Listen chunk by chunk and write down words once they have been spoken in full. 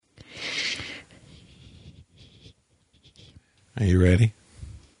Are you ready?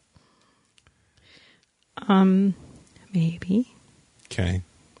 Maybe. Okay.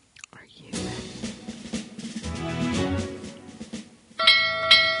 Are you ready?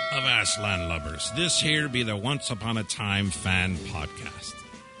 Avast landlubbers, this here be the Once Upon a Time fan podcast.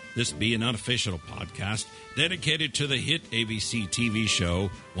 This be an unofficial podcast dedicated to the hit ABC TV show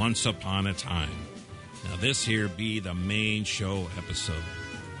Once Upon a Time. Now this here be the main show episode,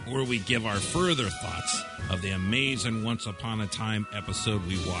 where we give our further thoughts of the amazing Once Upon a Time episode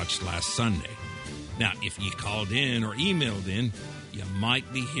we watched last Sunday. Now, if you called in or emailed in, you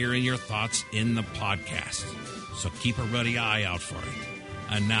might be hearing your thoughts in the podcast. So keep a ruddy eye out for it.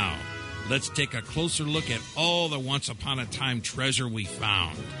 And now, let's take a closer look at all the Once Upon a Time treasure we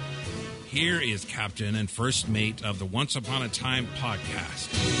found. Here is Captain and First Mate of the Once Upon a Time podcast.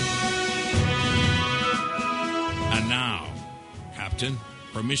 And now, Captain,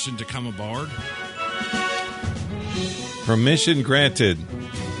 permission to come aboard? Permission granted.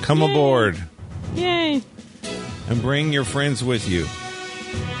 Come aboard. Yay! And bring your friends with you.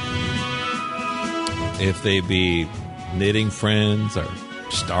 If they be knitting friends or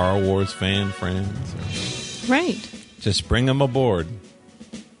Star Wars fan friends. Right. Just bring them aboard.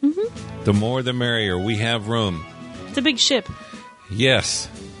 Mm-hmm. The more the merrier. We have room. It's a big ship. Yes.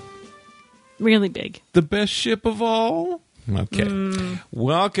 Really big. The best ship of all? Okay.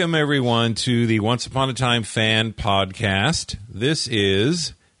 Welcome, everyone, to the Once Upon a Time fan podcast. This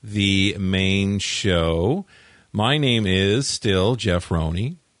is the main show. My name is still Jeff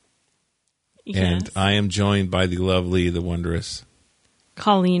Roney. Yes. And I am joined by the lovely, the wondrous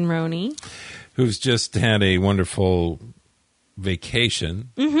Colleen Roney, who's just had a wonderful vacation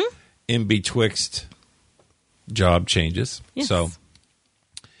in betwixt job changes. Yes. So,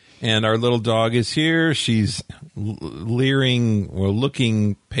 and our little dog is here. She's leering or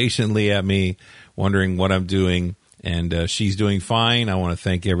looking patiently at me, wondering what I'm doing. And she's doing fine. I want to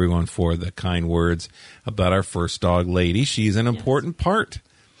thank everyone for the kind words about our first dog, Lady. She's an important part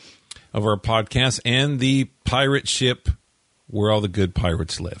of our podcast and the pirate ship where all the good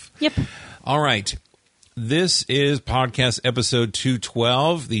pirates live. Yep. All right. This is podcast episode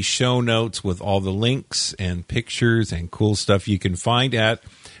 212, the show notes with all the links and pictures and cool stuff you can find at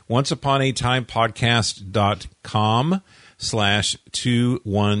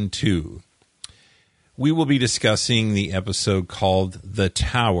onceupon-a-timepodcast.com/212. We will be discussing the episode called The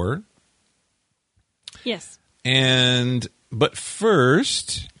Tower. Yes. But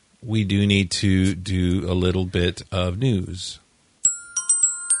first, we do need to do a little bit of news.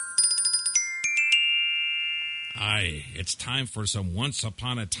 Aye, it's time for some Once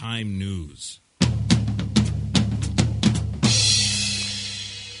Upon a Time news.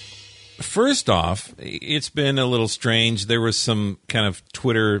 First off, it's been a little strange. There was some kind of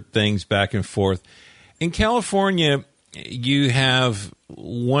Twitter things back and forth. In California, you have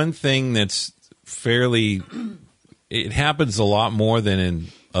one thing that's fairly... It happens a lot more than in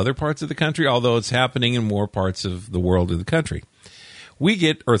other parts of the country, although it's happening in more parts of the world of the country. We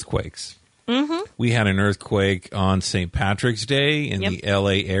get earthquakes. Mm-hmm. We had an earthquake on St. Patrick's Day in the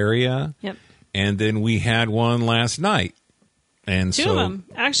L.A. area. Yep. And then we had one last night. And two of them.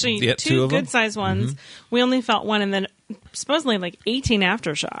 Actually, yeah, two good-sized ones. Mm-hmm. We only felt one, and then supposedly like 18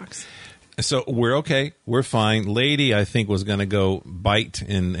 aftershocks. So we're okay. We're fine. Lady, I think, was going to go bite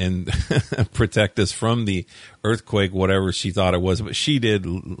and protect us from the earthquake, whatever she thought it was. But she did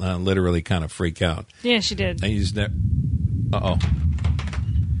literally kind of freak out. Yeah, she did. And you just uh-oh.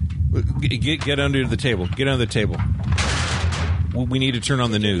 Get under the table. Get under the table. We need to turn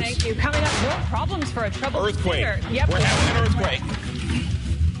on the news. Thank you. Coming up, more problems for a troubled earthquake. Center. Yep. We're having an earthquake.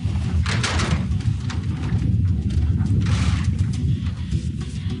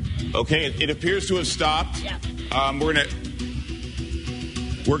 Okay, it appears to have stopped. Yeah.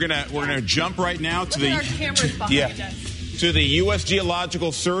 We're gonna jump right now to Look at our cameras behind us. to the U.S.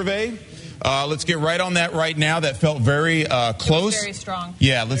 Geological Survey. Let's get right on that right now. That felt very close. Very strong.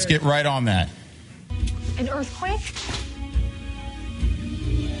 Yeah, let's get right on that. An earthquake?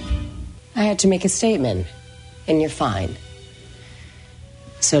 I had to make a statement, and you're fine.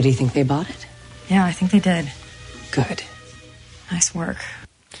 So do you think they bought it? Yeah, I think they did. Good. Nice work.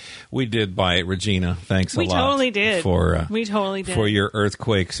 We did buy it, Regina. Thanks a lot. We totally did. We totally did. For your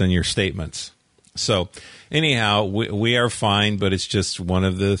earthquakes and your statements. So, anyhow, we are fine, but it's just one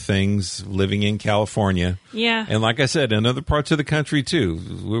of the things living in California. Yeah. And like I said, in other parts of the country, too.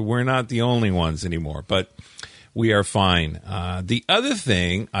 We're not the only ones anymore, but we are fine. The other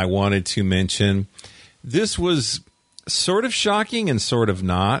thing I wanted to mention, this was sort of shocking and sort of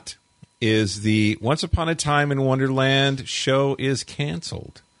not, is the Once Upon a Time in Wonderland show is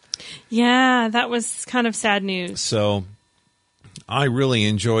canceled. Yeah, that was kind of sad news. So I really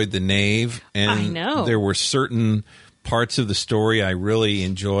enjoyed The Knave, and I know. there were certain parts of the story I really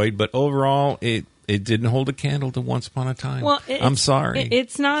enjoyed, but overall, it didn't hold a candle to Once Upon a Time. Well, I'm sorry.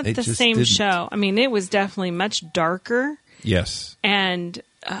 It's not It the just same didn't. show. I mean, it was definitely much darker Yes. and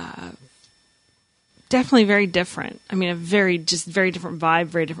definitely very different. I mean, a very different vibe,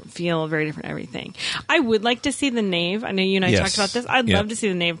 very different feel, very different everything. I would like to see The Knave. I know you and I Yes. talked about this. I'd Yeah. love to see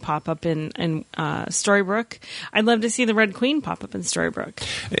The Knave pop up in Storybrooke. I'd love to see the Red Queen pop up in Storybrooke.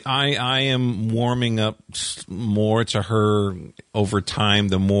 I am warming up more to her over time.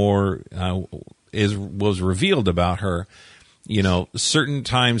 The more was revealed about her. You know, certain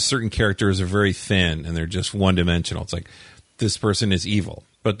times, certain characters are very thin and they're just one dimensional. It's like, this person is evil.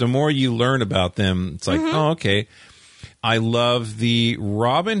 But the more you learn about them, it's like, oh, okay. I love the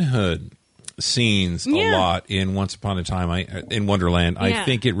Robin Hood scenes a lot in Once Upon a Time in Wonderland. I Yeah.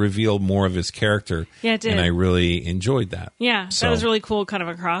 think it revealed more of his character. Yeah, it did. And I really enjoyed that. Yeah, So- that was really cool, kind of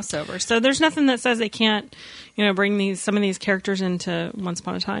a crossover. So there's nothing that says they can't, bring some of these characters into Once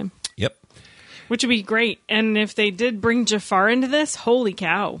Upon a Time, Yep. which would be great. And if they did bring Jafar into this, holy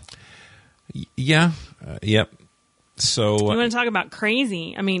cow! Yeah. Yep. So You want to talk about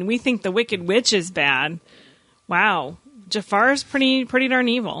crazy? I mean, we think the Wicked Witch is bad. Wow, Jafar's pretty darn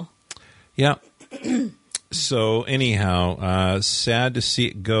evil. yeah. So anyhow, sad to see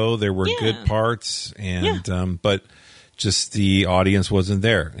it go. There were good parts, and but just the audience wasn't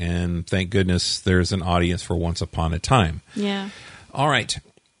there. And thank goodness there's an audience for Once Upon a Time. Yeah. All right.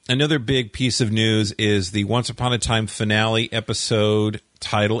 Another big piece of news is the Once Upon a Time finale episode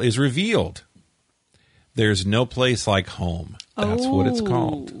title is revealed. There's no place like home. That's what it's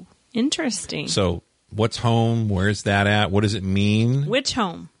called. Interesting. So what's home? Where's that at? What does it mean? Which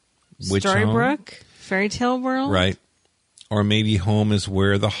home? Which Storybrooke? Fairy Tale World? Right. Or maybe home is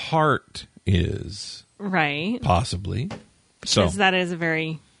where the heart is. Right. Possibly. So Because that is a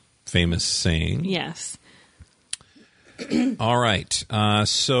very, famous saying. yes. All right.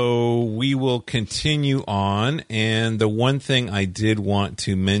 So we will continue on. And the one thing I did want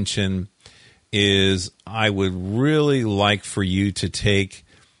to mention is I would really like for you to take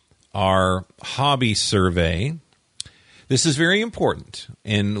our hobby survey. This is very important,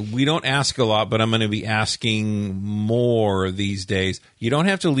 and we don't ask a lot, but I'm going to be asking more these days. You don't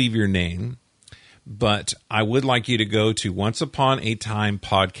have to leave your name, but I would like you to go to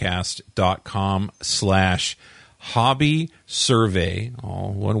onceupon-a-timepodcast.com/hobby survey,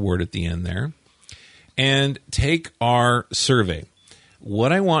 all one word at the end there, and take our survey.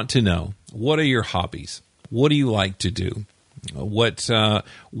 What I want to know, what are your hobbies? What do you like to do? What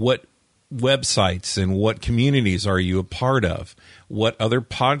websites and what communities are you a part of? What other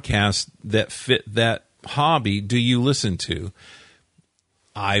podcasts that fit that hobby do you listen to?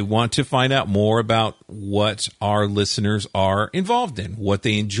 I want to find out more about what our listeners are involved in, what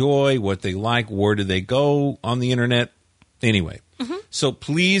they enjoy, what they like, where do they go on the internet. Anyway, so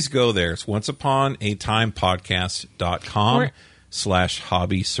please go there. It's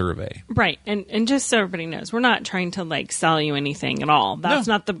onceupon-a-timepodcast.com/hobby survey. Right. And just so everybody knows, we're not trying to like sell you anything at all. That's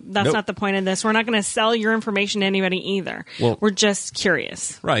No. not the Nope. not the point of this. We're not going to sell your information to anybody either. Well- we're just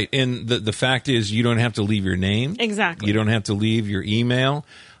curious. Right. And the fact is, you don't have to leave your name. Exactly. You don't have to leave your email.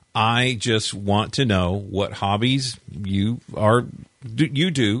 I just want to know what hobbies you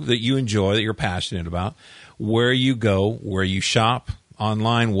do that you enjoy, that you're passionate about, where you go, where you shop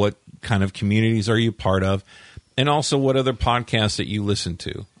online, what kind of communities are you part of, and also what other podcasts that you listen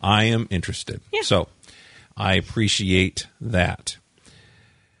to. I am interested. Yeah. So I appreciate that.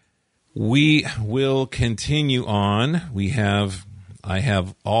 We will continue on. I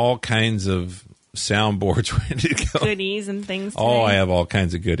have all kinds of soundboards ready to go. Goodies and things. Oh, today. I have all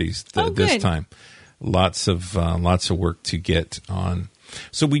kinds of goodies this good. time. Lots of work to get on.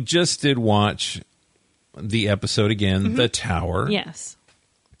 So we just did watch the episode again, The Tower. Yes.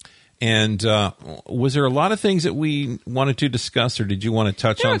 And was there a lot of things that we wanted to discuss, or did you want to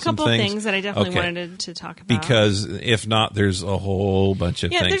touch There were on a some couple of things? things that I definitely Okay. wanted to talk about. Because if not, there's a whole bunch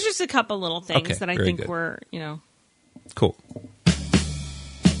of yeah, things. there's just a couple little things Okay, that I very think good. were, Cool.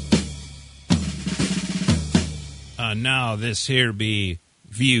 Now this here be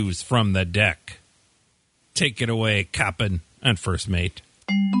views from the deck. Take it away, Captain and First Mate.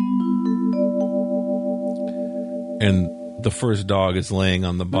 And the first dog is laying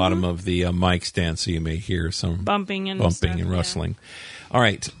on the bottom of the mic stand, so you may hear some bumping and bumping stuff, and yeah. rustling. All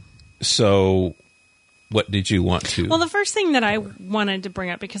right. So what did you want to? Well, the first thing that I wanted to bring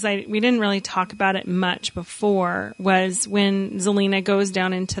up, because we didn't really talk about it much before, was when Zelina goes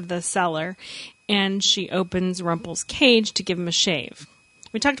down into the cellar and she opens Rumpel's cage to give him a shave.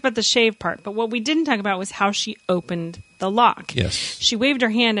 We talked about the shave part, but what we didn't talk about was how she opened the lock. Yes. She waved her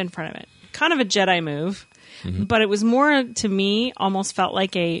hand in front of it. Kind of a Jedi move, but it was more, to me, almost felt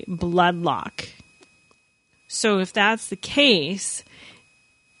like a blood lock. So if that's the case,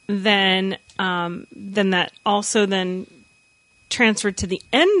 then that also then transferred to the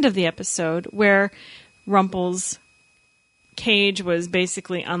end of the episode where Rumple's cage was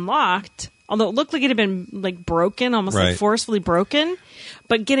basically unlocked, although it looked like it had been like broken, almost like forcefully broken.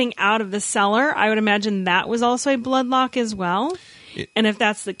 But getting out of the cellar, I would imagine that was also a blood lock as well. And if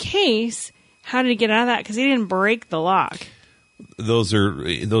that's the case, how did he get out of that? Because he didn't break the lock. Those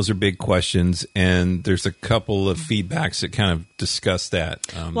are big questions, and there's a couple of feedbacks that kind of discuss that.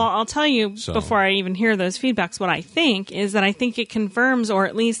 Well, I'll tell you before I even hear those feedbacks, what I think is that I think it confirms, or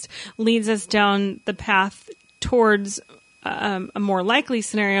at least leads us down the path towards a more likely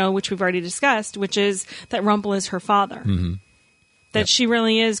scenario, which we've already discussed, which is that Rumple is her father. Mm-hmm. That she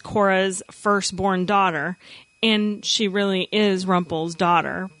really is Cora's firstborn daughter, and she really is Rumple's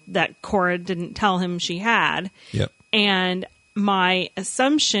daughter that Cora didn't tell him she had. Yep. And my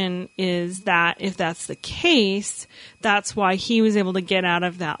assumption is that if that's the case, that's why he was able to get out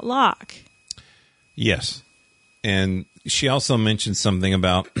of that lock. Yes. And she also mentioned something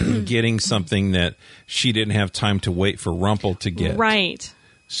about getting something that she didn't have time to wait for Rumple to get. Right.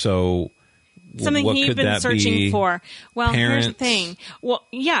 So something what he'd could been that searching be? Well, Parents, here's the thing. Well,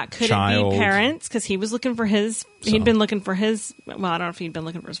 yeah, could child? it be parents? Because he was looking for his. He'd been looking for his. Well, I don't know if he'd been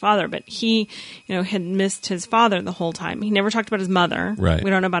looking for his father, but he, had missed his father the whole time. He never talked about his mother. Right. We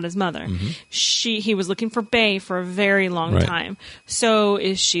don't know about his mother. Mm-hmm. He was looking for Bae for a very long Right. time. So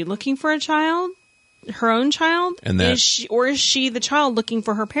is she looking for a child? Her own child? And that, is she the child looking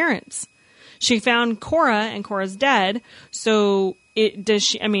for her parents? She found Cora, and Cora's dead. So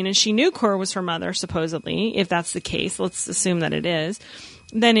and she knew Cora was her mother, supposedly. If that's the case, let's assume that it is.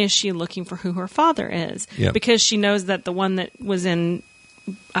 Then is she looking for who her father is? Yep. Because she knows that the one that was in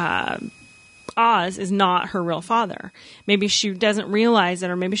Oz is not her real father. Maybe she doesn't realize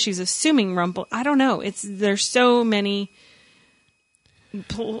it, or maybe she's assuming Rumple. I don't know. There's so many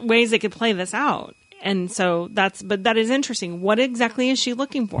ways they could play this out. And so but that is interesting. What exactly is she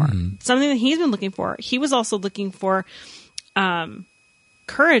looking for? Mm-hmm. Something that he's been looking for. He was also looking for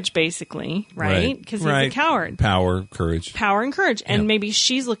courage, basically, right? Because he's a coward. Power, courage. Power and courage. And maybe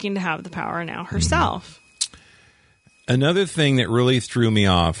she's looking to have the power now herself. Mm-hmm. Another thing that really threw me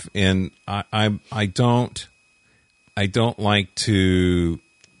off, and I don't like to.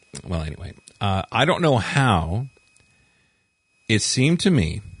 Well, anyway, I don't know how. It seemed to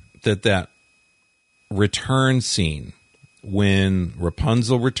me that return scene when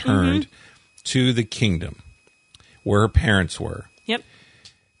Rapunzel returned to the kingdom where her parents were. Yep.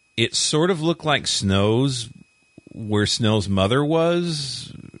 It sort of looked like where Snow's mother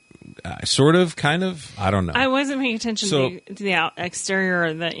was. Sort of, kind of. I don't know. I wasn't paying attention to the exterior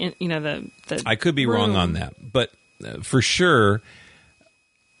or the I could be room. wrong on that, but for sure,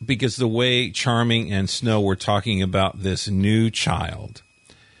 because the way Charming and Snow were talking about this new child,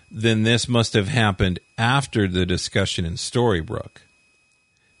 then this must have happened after the discussion in Storybrooke.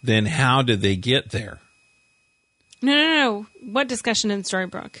 Then how did they get there? No. What discussion in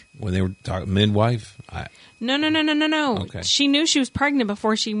Storybrooke? When they were talking midwife? No. Okay. She knew she was pregnant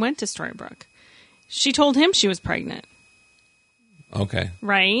before she went to Storybrooke. She told him she was pregnant. Okay.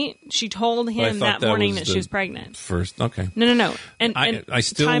 Right? She told him that morning that she was pregnant. First, okay. No. And I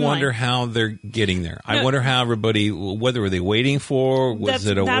still timeline. wonder how they're getting there. I wonder how everybody, whether were they waiting for, was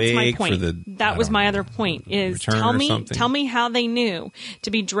it a that's my wake point. for the... That was my other point, is tell me how they knew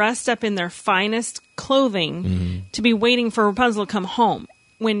to be dressed up in their finest clothing to be waiting for Rapunzel to come home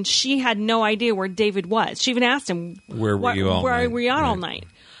when she had no idea where David was. She even asked him, Where were you all night?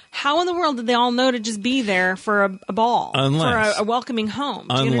 How in the world did they all know to just be there for a ball, for a welcoming home?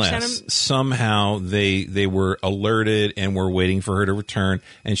 Do you understand him? Somehow they were alerted and were waiting for her to return,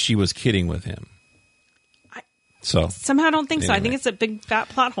 and she was kidding with him. Somehow I don't think so. Anyway. I think it's a big fat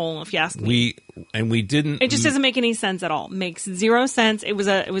plot hole, if you ask me. We didn't. It just doesn't make any sense at all. Makes zero sense. It was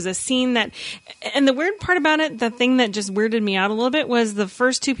a scene that, and the weird part about it, the thing that just weirded me out a little bit was the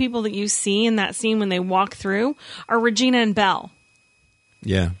first two people that you see in that scene when they walk through are Regina and Belle.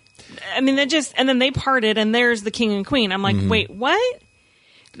 Yeah. I mean, and then they parted, and there's the king and queen. I'm like, wait, what?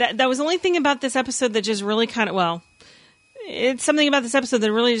 That was the only thing about this episode that just really kind of, it's something about this episode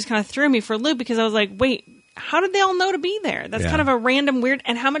that really just kind of threw me for a loop, because I was like, wait, how did they all know to be there? That's kind of a random weird,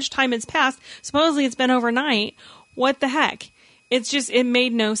 and how much time has passed? Supposedly it's been overnight. What the heck? It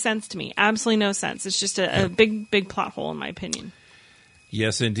made no sense to me. Absolutely no sense. It's just a big, big plot hole, in my opinion.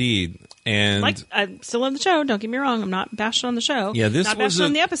 Yes, indeed. And I still love the show. Don't get me wrong. I'm not bashing on the show. Yeah, this not was bashing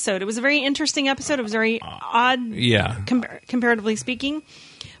on the episode. It was a very interesting episode. It was very odd, comparatively speaking.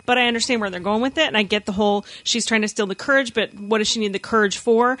 But I understand where they're going with it, and I get the whole she's trying to steal the courage, but what does she need the courage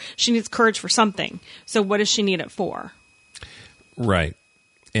for? She needs courage for something. So what does she need it for? Right.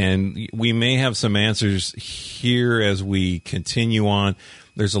 And we may have some answers here as we continue on.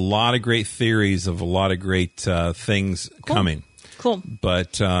 There's a lot of great theories of a lot of great things coming. Cool.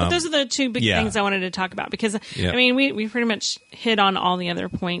 But those are the two big things I wanted to talk about because, I mean, we pretty much hit on all the other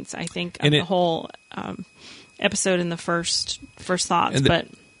points, I think, of the whole episode in the first thoughts. But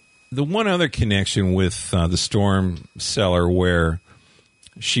the one other connection with the Storm Cellar where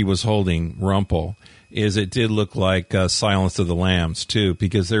she was holding Rumpel is it did look like Silence of the Lambs, too,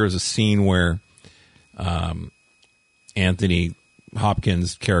 because there was a scene where Anthony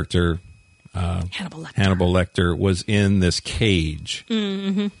Hopkins' character, Hannibal Lecter, was in this cage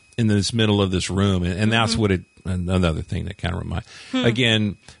in this middle of this room. And that's what another thing that kind of reminds.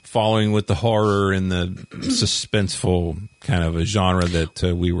 Again, following with the horror and the suspenseful kind of a genre that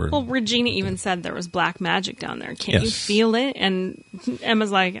we were. Well, Regina even said there was black magic down there. Can't you feel it? And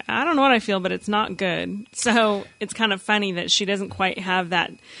Emma's like, I don't know what I feel, but it's not good. So it's kind of funny that she doesn't quite have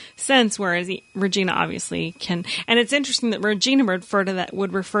that sense, whereas Regina obviously can. And it's interesting that Regina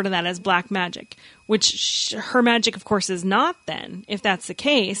would refer to that as black magic, which her magic, of course, is not then, if that's the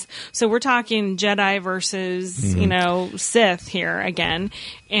case. So we're talking Jedi versus, Sith here again.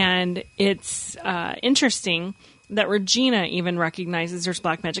 And it's interesting that Regina even recognizes there's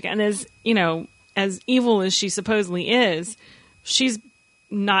black magic. And as evil as she supposedly is, she's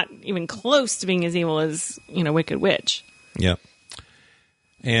not even close to being as evil as, Wicked Witch. Yep.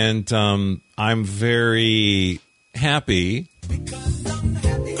 And I'm very happy.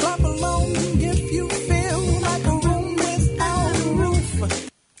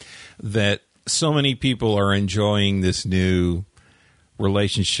 That so many people are enjoying this new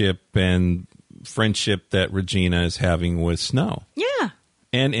relationship and friendship that Regina is having with Snow. Yeah.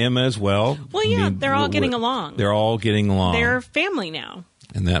 And Emma as well. Well, yeah, they're all getting along. They're all getting along. They're family now.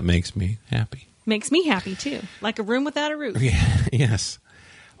 And that makes me happy. Makes me happy, too. Like a room without a roof. Yeah, yes.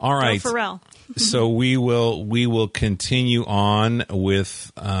 All right. Go Pharrell. So we will continue on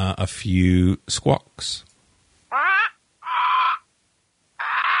with a few squawks.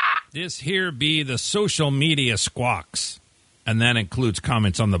 This here be the social media squawks. And that includes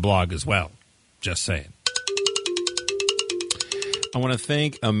comments on the blog as well. Just saying. I want to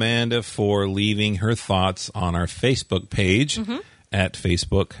thank Amanda for leaving her thoughts on our Facebook page at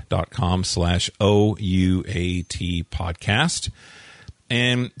facebook.com/OUAT podcast.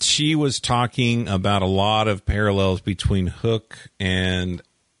 And she was talking about a lot of parallels between Hook and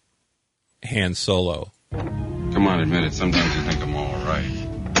Han Solo. Come on, admit it. Sometimes you think I'm all right.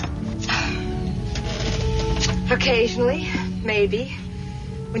 Occasionally, maybe.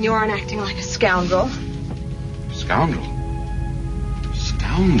 When you aren't acting like a scoundrel. Scoundrel?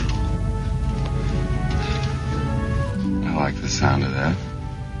 Scoundrel? I like the sound of that.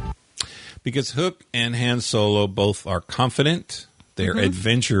 Because Hook and Han Solo both are confident. They're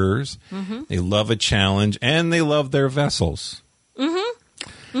adventurers. They love a challenge, and they love their vessels.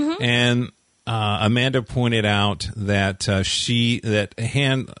 And Amanda pointed out that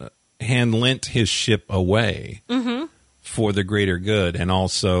Han lent his ship away for the greater good, and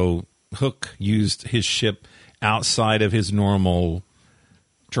also Hook used his ship outside of his normal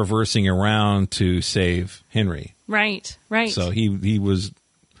traversing around to save Henry. Right. So he was.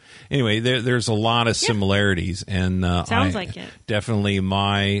 Anyway, there's a lot of similarities, and sounds like it. Definitely,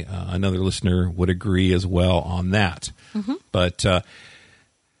 another listener would agree as well on that. But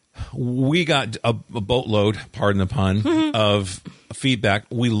we got a boatload, pardon the pun, of feedback.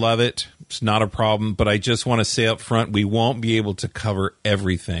 We love it. It's not a problem. But I just want to say up front, we won't be able to cover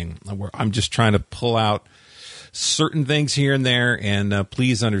everything. I'm just trying to pull out certain things here and there, and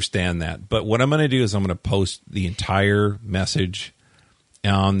please understand that. But what I'm going to do is I'm going to post the entire message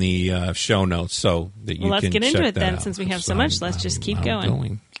on the show notes so that you can check that out. Let's get into it then, since we have so much. Let's just keep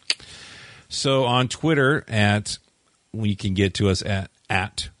going. So on Twitter, you can get to us at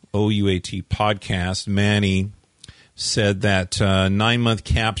OUAT Podcast. Manny said that 9-month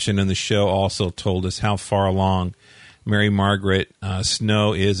caption in the show also told us how far along Mary Margaret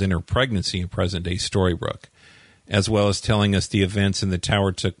Snow is in her pregnancy in present-day Storybrooke, as well as telling us the events in the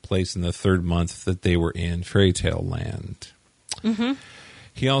tower took place in the 3rd month that they were in Fairy Tale Land.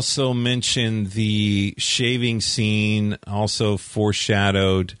 He also mentioned the shaving scene, also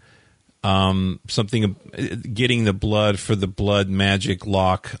foreshadowed something, getting the blood for the blood magic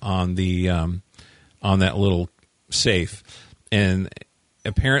lock on the on that little safe, and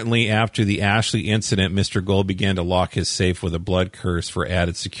apparently, after the Ashley incident, Mr. Gold began to lock his safe with a blood curse for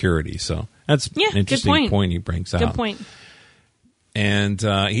added security. So that's an interesting point he brings out. Good point. And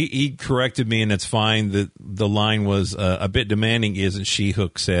he corrected me, and it's fine. The line was a bit demanding, isn't she?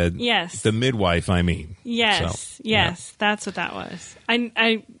 Hook said. Yes. The midwife, I mean. Yes, so, yes, that's what that was.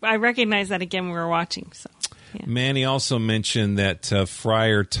 I recognized that again when we were watching. So, yeah. Manny also mentioned that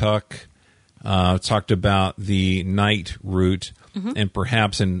Friar Tuck talked about the night root, and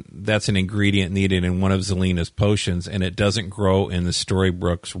perhaps that's an ingredient needed in one of Zelina's potions, and it doesn't grow in the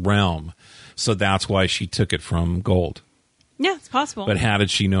Storybrooke's realm. So that's why she took it from Gold. Yeah, it's possible. But how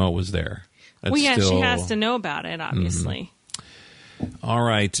did she know it was there? That's she has to know about it, obviously. All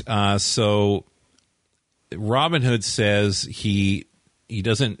right. So Robin Hood says he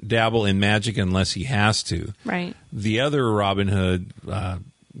doesn't dabble in magic unless he has to. Right. The other Robin Hood,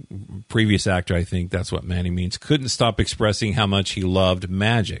 previous actor, I think that's what Manny means, couldn't stop expressing how much he loved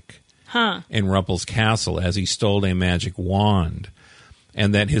magic in Rumpel's castle as he stole a magic wand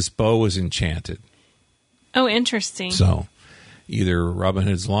and that his bow was enchanted. Oh, interesting. So either Robin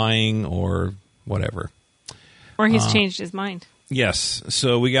Hood's lying or whatever. Or he's changed his mind. Yes.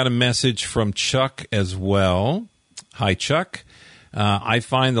 So we got a message from Chuck as well. Hi, Chuck. I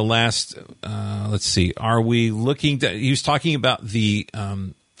find the last, let's see, are we looking, he was talking about the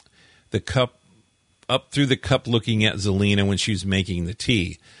cup, up through the cup looking at Zelina when she was making the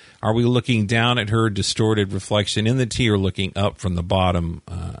tea. Are we looking down at her distorted reflection in the tea or looking up from the bottom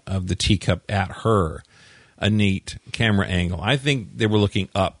of the teacup at her? A neat camera angle. I think they were looking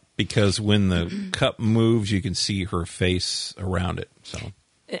up because when the cup moves, you can see her face around it. So,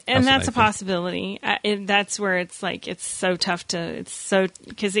 and that's a possibility. That's where it's like it's so tough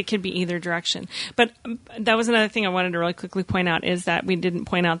because it could be either direction. But that was another thing I wanted to really quickly point out is that we didn't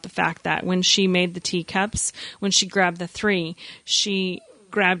point out the fact that when she made the teacups, when she grabbed the 3, she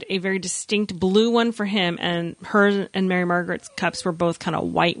grabbed a very distinct blue one for him, and her and Mary Margaret's cups were both kind of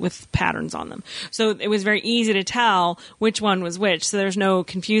white with patterns on them. So it was very easy to tell which one was which. So there's no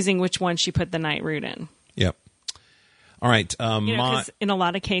confusing which one she put the night root in. Yep. All right. 'Cause in a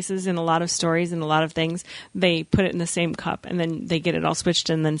lot of cases, in a lot of stories, in a lot of things, they put it in the same cup and then they get it all switched,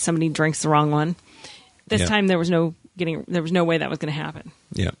 and then somebody drinks the wrong one. This time there was no way that was going to happen.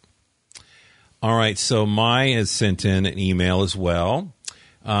 Yep. All right. So Mai has sent in an email as well.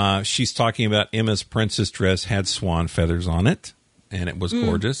 She's talking about Emma's princess dress had swan feathers on it, and it was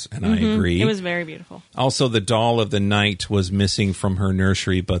gorgeous, and I agree. It was very beautiful. Also, the doll of the night was missing from her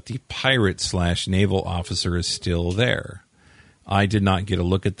nursery, but the pirate/naval officer is still there. I did not get a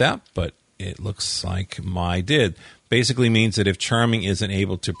look at that, but it looks like Mai did. Basically means that if Charming isn't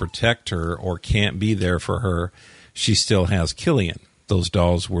able to protect her or can't be there for her, she still has Killian. Those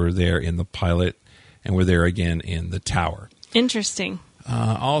dolls were there in the pilot and were there again in the tower. Interesting.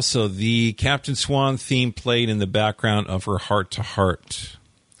 Also, the Captain Swan theme played in the background of her Heart to Heart.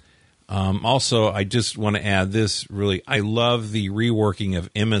 Also, I just want to add this, really, I love the reworking of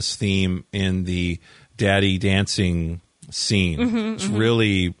Emma's theme in the Daddy dancing scene. It's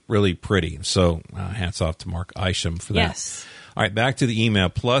really, really pretty. So hats off to Mark Isham for that. Yes. All right, back to the email.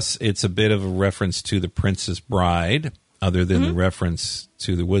 Plus, it's a bit of a reference to The Princess Bride, other than the reference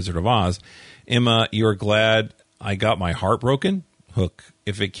to The Wizard of Oz. Emma, you're glad I got my heart broken? Hook,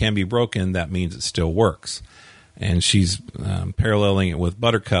 if it can be broken, that means it still works. And she's paralleling it with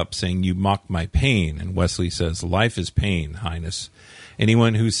Buttercup, saying, you mock my pain. And Wesley says, life is pain, Highness.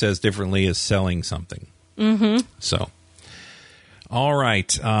 Anyone who says differently is selling something. So, all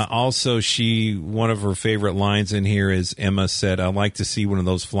right. Also, one of her favorite lines in here is Emma said, I'd like to see one of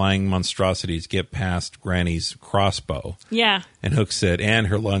those flying monstrosities get past Granny's crossbow. Yeah. And Hook said, and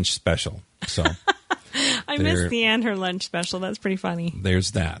her lunch special. So... I missed the and her lunch special. That's pretty funny.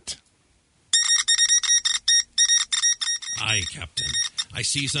 There's that. Aye, Captain. I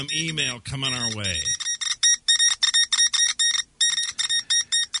see some email coming our way.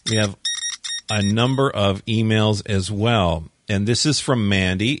 We have a number of emails as well. And this is from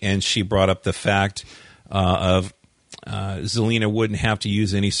Mandy, and she brought up the fact of Zelina wouldn't have to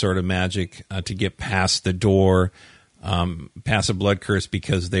use any sort of magic to get past the door, pass a blood curse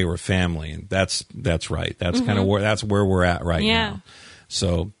because they were family, and that's right. That's kind of where we're at right now.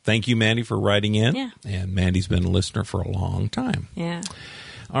 So thank you, Mandy, for writing in. Yeah. And Mandy's been a listener for a long time. Yeah.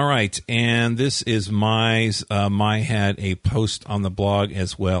 All right, and this is Mai's. Mai had a post on the blog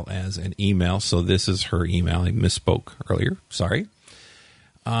as well as an email, so this is her email. I misspoke earlier. Sorry.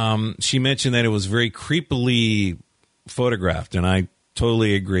 She mentioned that it was very creepily photographed, and I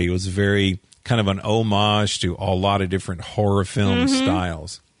totally agree. It was very kind of an homage to a lot of different horror film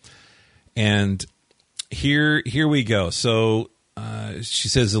styles. And here we go. So she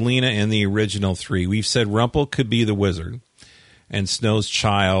says, Zelina and the original three. We've said Rumple could be the wizard, and Snow's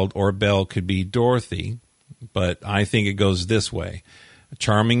child or Belle could be Dorothy, but I think it goes this way.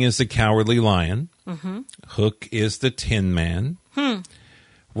 Charming is the cowardly lion. Hook is the Tin Man.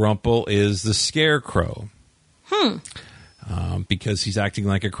 Rumple is the scarecrow. Because he's acting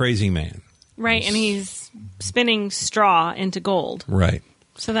like a crazy man. Right, and he's spinning straw into gold. Right.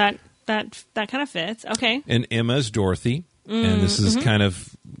 So that kind of fits. Okay. And Emma's Dorothy. And this is kind of,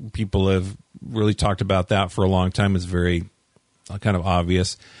 people have really talked about that for a long time. It's very kind of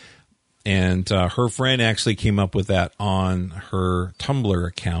obvious. And her friend actually came up with that on her Tumblr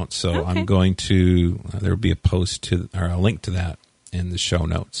account. So I'm going to, there will be a post to, or a link to that in the show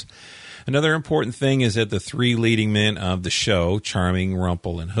notes. Another important thing is that the three leading men of the show, Charming,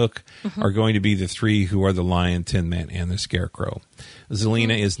 Rumple, and Hook, are going to be the three who are the Lion, Tin Man, and the Scarecrow.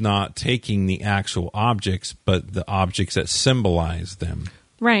 Zelina is not taking the actual objects, but the objects that symbolize them.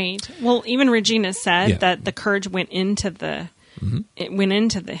 Right. Well, even Regina said that the courage went into the it went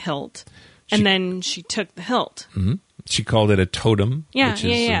into the hilt, and then she took the hilt. She called it a totem. Yeah, which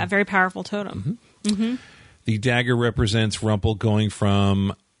is, a very powerful totem. The dagger represents Rumple going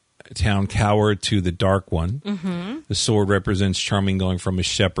from town coward to the dark one. The sword represents Charming going from a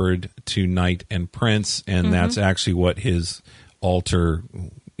shepherd to knight and prince, and that's actually what his alter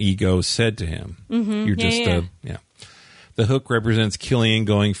ego said to him. You're just The hook represents Killian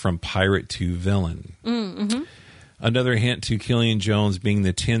going from pirate to villain. Another hint to Killian Jones being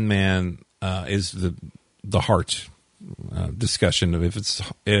the Tin Man is the heart discussion of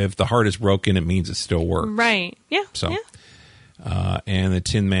if the heart is broken, it means it still works. Right. Yeah. So, and the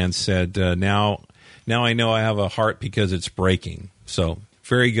Tin Man said, "Now I know I have a heart because it's breaking." So,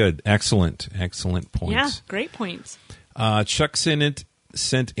 very good, excellent points. Yeah, great points. Chuck sent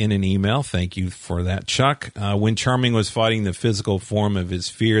in an email. Thank you for that, Chuck. When Charming was fighting the physical form of his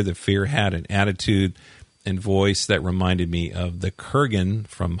fear, the fear had an attitude and voice that reminded me of the Kurgan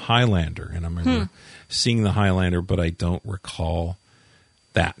from Highlander. And I remember seeing the Highlander, but I don't recall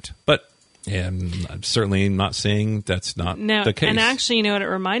that. But and I'm certainly not saying that's not the case. And actually, you know what it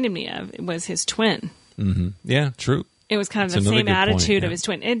reminded me of? It was his twin. Yeah, true. It was kind of That's the same another good attitude point, of his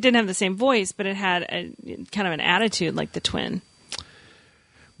twin. It didn't have the same voice, but it had kind of an attitude like the twin.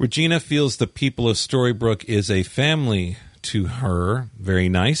 Regina feels the people of Storybrooke is a family to her. Very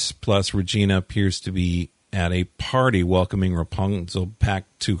nice. Plus, Regina appears to be at a party welcoming Rapunzel back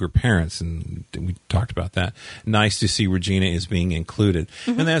to her parents, and we talked about that. Nice to see Regina is being included.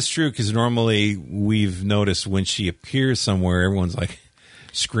 And that's true, because normally we've noticed when she appears somewhere, everyone's like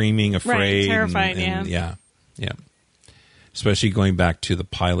screaming, afraid. Right, terrified, yeah. Especially going back to the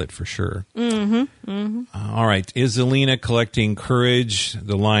pilot for sure. All right. Is Zelina collecting courage,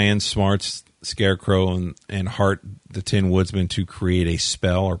 the lion, smarts, scarecrow, and heart, the Tin Woodsman, to create a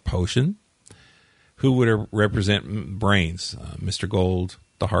spell or potion? Who would represent brains? Mr. Gold,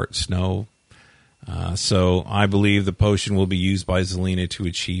 the heart, Snow. So I believe the potion will be used by Zelina to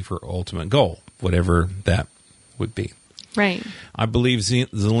achieve her ultimate goal, whatever that would be. Right. I believe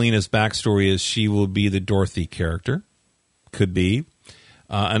Zelina's backstory is she will be the Dorothy character. Could be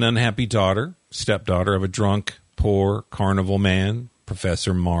an unhappy stepdaughter of a drunk, poor carnival man,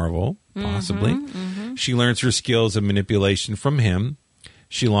 Professor Marvel, possibly. She learns her skills of manipulation from him.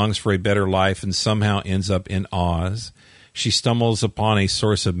 She longs for a better life and somehow ends up in Oz. She stumbles upon a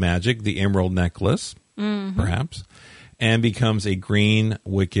source of magic, the Emerald Necklace, perhaps, and becomes a green,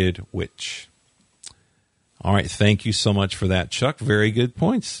 wicked witch. All right. Thank you so much for that, Chuck. Very good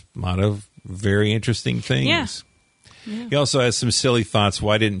points. A lot of very interesting things. Yeah. He also has some silly thoughts.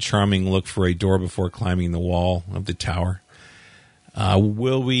 Why didn't Charming look for a door before climbing the wall of the tower?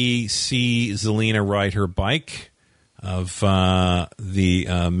 Will we see Zelina ride her bike of the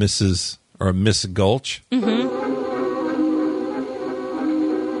Mrs. or Miss Gulch?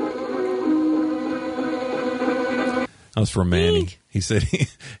 That was for Manny. He said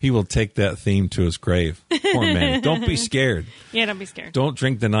he will take that theme to his grave. Poor Manny. Don't be scared. Yeah, don't be scared. Don't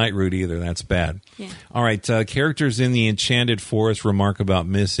drink the night root either. That's bad. Yeah. All right. Characters in the Enchanted Forest remark about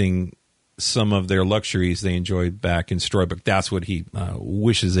missing some of their luxuries they enjoyed back in Storybrooke. That's what he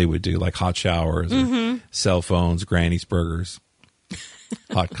wishes they would do, like hot showers, or cell phones, Granny's burgers,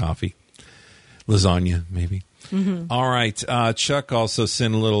 hot coffee, lasagna, maybe. All right. Chuck also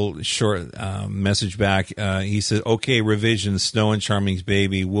sent a little short message back. He said, okay, revision, Snow and Charming's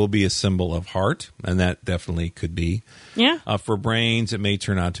baby will be a symbol of heart, and that definitely could be. Yeah. For brains, it may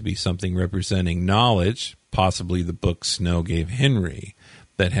turn out to be something representing knowledge, possibly the book Snow gave Henry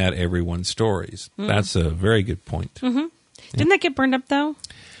that had everyone's stories. That's a very good point. Didn't that get burned up, though?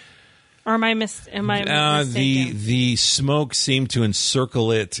 Or am I mistaken? The smoke seemed to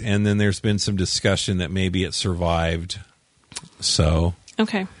encircle it, and then there's been some discussion that maybe it survived. So,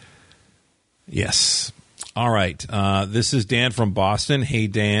 okay. Yes. All right. This is Dan from Boston. Hey,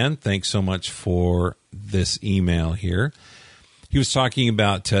 Dan. Thanks so much for this email here. He was talking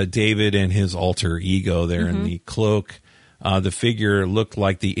about David and his alter ego there in the cloak. The figure looked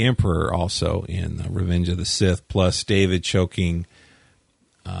like the Emperor also in Revenge of the Sith, plus David choking.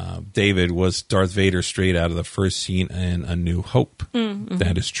 David was Darth Vader straight out of the first scene in A New Hope.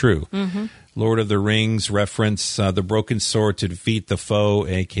 That is true. Lord of the Rings reference the broken sword to defeat the foe,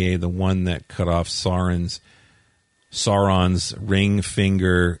 a.k.a. the one that cut off Sauron's ring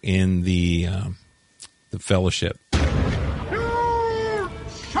finger in the Fellowship.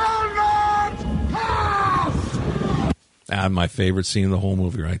 My favorite scene of the whole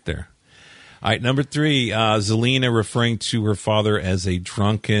movie right there. All right, number 3, Zelena referring to her father as a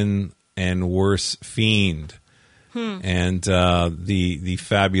drunken and worse fiend. And the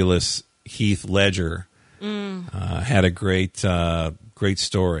fabulous Heath Ledger had a great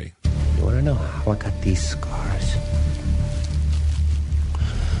story. You want to know how I got these scars?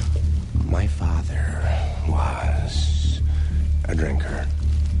 My father was a drinker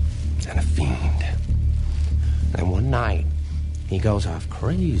and a fiend. And one night, he goes off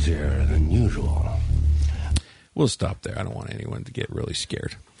crazier than usual. We'll stop there. I don't want anyone to get really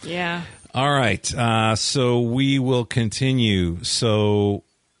scared. Yeah. All right. So we will continue. So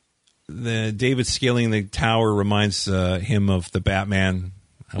the David scaling the tower reminds him of the Batman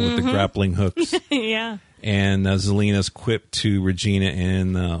with the grappling hooks. Yeah. And Zelena's quip to Regina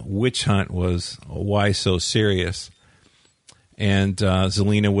in Witch Hunt was, "Why so serious?" And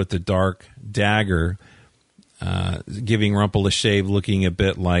Zelena with the dark dagger, giving Rumple a shave, looking a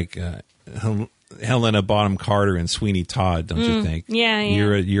bit like Helena Bonham Carter and Sweeney Todd, don't you think? Yeah.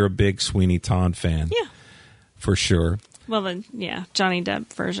 You're a big Sweeney Todd fan. Yeah. For sure. Well, Johnny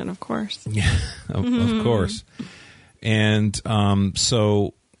Depp version, of course. Yeah, of course. And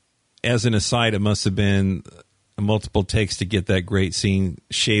so, as an aside, it must have been multiple takes to get that great scene,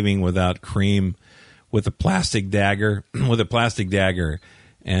 shaving without cream with a plastic dagger,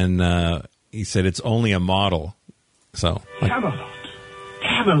 and he said it's only a model. So Camelot.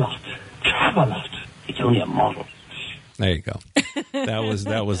 It's only a model. There you go. That was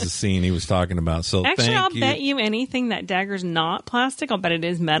the scene he was talking about. So actually, I'll bet you anything that dagger's not plastic. I'll bet it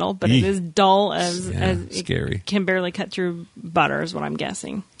is metal, but it is dull as scary. It can barely cut through butter, is what I'm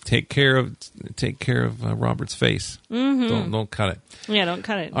guessing. Take care of Robert's face. Don't cut it. Yeah, don't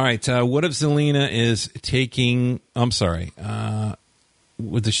cut it. All right. What if Zelena is taking? I'm sorry.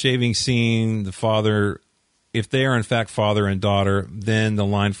 With the shaving scene, the father. If they are in fact father and daughter, then the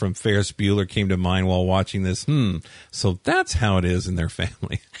line from Ferris Bueller came to mind while watching this. So that's how it is in their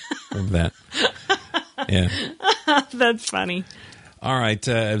family. That. Yeah. That's funny. All right.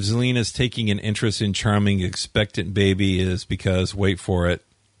 If Zelena's taking an interest in charming expectant baby is because, wait for it,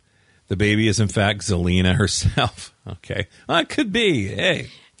 the baby is in fact Zelena herself. Okay. Well, it could be. Hey.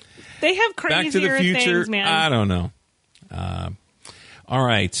 They have crazier Back to the Future. things, man. I don't know. All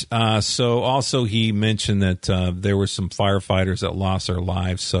right. So also he mentioned that there were some firefighters that lost their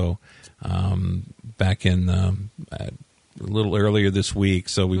lives. So back in a little earlier this week.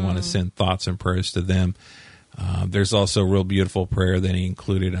 So we want to send thoughts and prayers to them. There's also a real beautiful prayer that he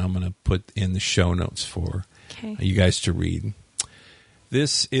included. I'm going to put in the show notes for you guys to read.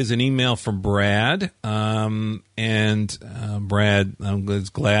 This is an email from Brad. And Brad, I'm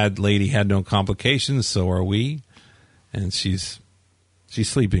glad lady had no complications. So are we. And she's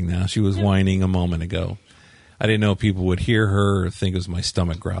sleeping now. She was whining a moment ago. I didn't know if people would hear her or think it was my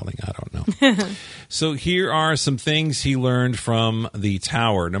stomach growling. I don't know. So here are some things he learned from the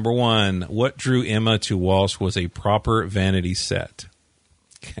tower. Number 1, what drew Emma to Walsh was a proper vanity set.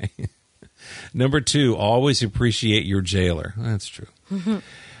 Okay. Number 2, always appreciate your jailer. That's true.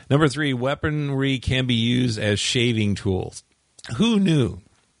 Number 3, weaponry can be used as shaving tools. Who knew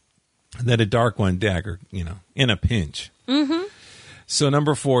that a dark one dagger, in a pinch? So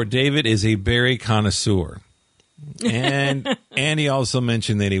number 4, David is a berry connoisseur. And he also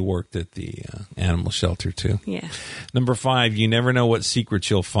mentioned that he worked at the animal shelter too. Yeah. Number 5, you never know what secrets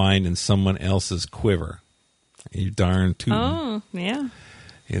you'll find in someone else's quiver. You darn tootin'. Oh, yeah.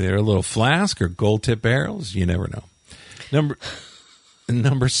 Either a little flask or gold tip barrels. You never know.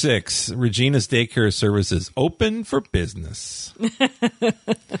 Number 6, Regina's daycare service is open for business.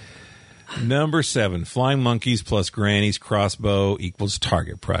 Number 7, flying monkeys plus Granny's crossbow equals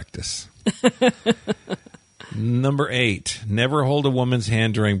target practice. Number 8, never hold a woman's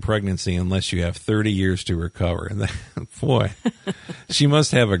hand during pregnancy unless you have 30 years to recover. Boy, she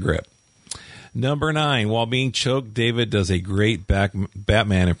must have a grip. Number 9, while being choked, David does a great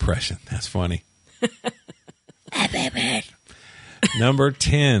Batman impression. That's funny. Number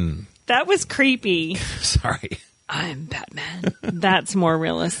 10. That was creepy. Sorry. I'm Batman. That's more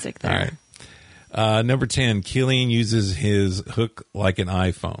realistic there. All right. Number 10, Killian uses his hook like an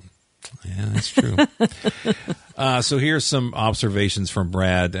iPhone. Yeah, that's true. So here's some observations from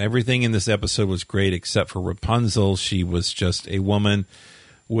Brad. Everything in this episode was great except for Rapunzel. She was just a woman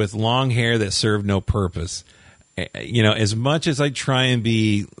with long hair that served no purpose. You know, as much as I try and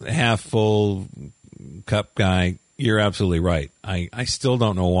be half full cup guy, you're absolutely right. I still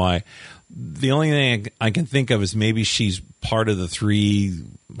don't know why. The only thing I can think of is maybe she's part of the 3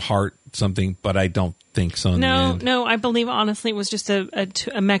 heart something, but I don't think so. No, I believe honestly it was just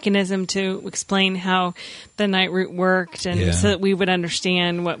a mechanism to explain how the night route worked, and so that we would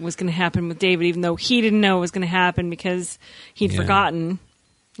understand what was going to happen with David, even though he didn't know it was going to happen because he'd forgotten.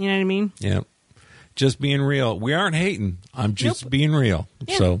 You know what I mean? Yeah. Just being real. We aren't hating. I'm just being real.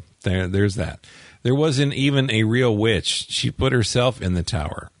 Yeah. So there's that. There wasn't even a real witch. She put herself in the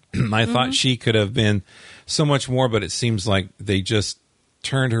tower. I thought she could have been so much more, but it seems like they just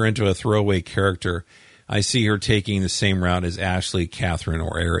turned her into a throwaway character. I see her taking the same route as Ashley, Catherine,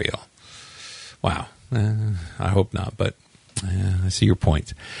 or Ariel. Wow. I hope not, but I see your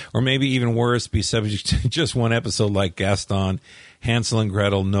point. Or maybe even worse, be subject to just one episode like Gaston, Hansel and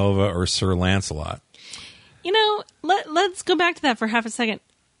Gretel, Nova, or Sir Lancelot. You know, let's go back to that for half a second.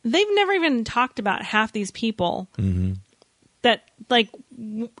 They've never even talked about half these people. Mm-hmm. That, like,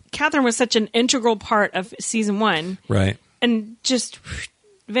 Catherine was such an integral part of season 1. Right. And just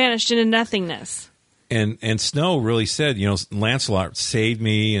vanished into nothingness. And Snow really said, you know, Lancelot saved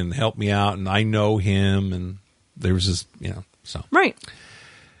me and helped me out, and I know him, and there was this, you know, so. Right.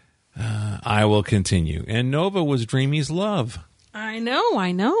 I will continue. And Nova was Dreamy's love. I know.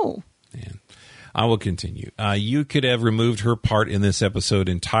 And I will continue. You could have removed her part in this episode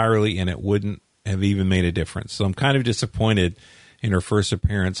entirely, and it wouldn't have even made a difference. So I'm kind of disappointed in her first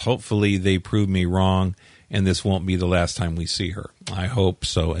appearance. Hopefully they prove me wrong, and this won't be the last time we see her. I hope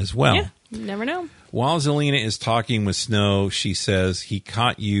so as well. Yeah, you never know. While Zelena is talking with Snow, she says, he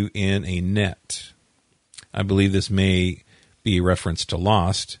caught you in a net. I believe this may be a reference to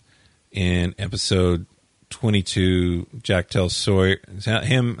Lost. In episode 22, Jack tells Sawyer,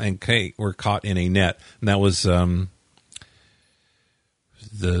 him and Kate were caught in a net. And that was the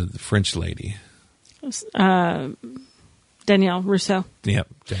French lady. Danielle Rousseau. Yep,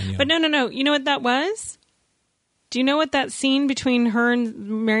 Danielle. But no. You know what that was? Do you know what that scene between her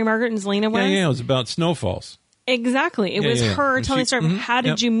and Mary Margaret and Zelena was? Yeah, it was about snowfalls. Exactly. It was her telling the story. How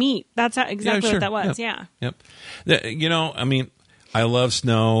did you meet? That's exactly what that was. Yep. You know, I mean, I love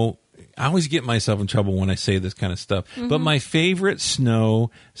Snow. I always get myself in trouble when I say this kind of stuff. Mm-hmm. But my favorite Snow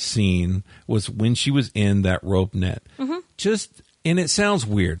scene was when she was in that rope net. Mm-hmm. And it sounds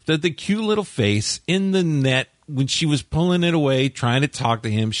weird, the cute little face in the net when she was pulling it away, trying to talk to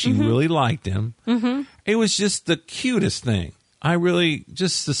him. She really liked him. Mm-hmm. It was just the cutest thing.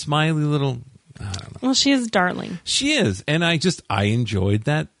 Just the smiley little, I don't know. Well, she is darling. She is. And I enjoyed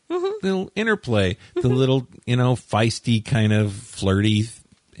that little interplay, the little, feisty kind of flirty.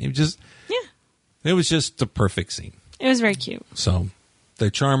 It was just the perfect scene. It was very cute. So the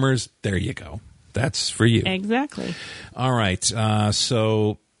Charmers, there you go. That's for you. Exactly. All right.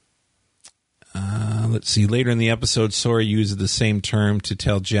 So let's see. Later in the episode, Sawyer uses the same term to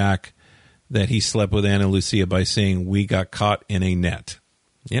tell Jack that he slept with Ana Lucia by saying, we got caught in a net.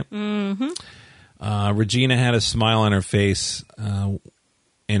 Yep. Mm-hmm. Regina had a smile on her face, and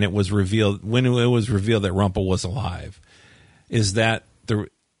it was revealed that Rumple was alive. Is the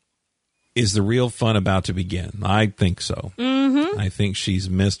real fun about to begin? I think so. Mm-hmm. I think she's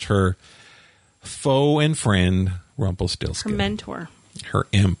missed her foe and friend, Rumpelstiltskin. Her mentor. Her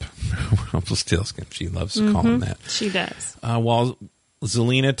imp, Rumpelstiltskin. She loves to call him that. She does. While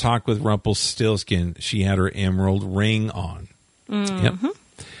Zelena talked with Rumpelstiltskin, she had her emerald ring on. Mm-hmm. Yep.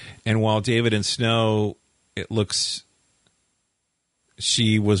 And while David and Snow,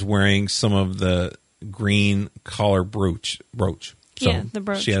 she was wearing some of the green collar brooch. So the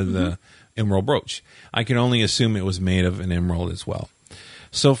brooch. She had the emerald brooch. I can only assume it was made of an emerald as well.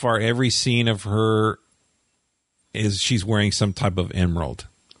 So far, every scene of her she's wearing some type of emerald.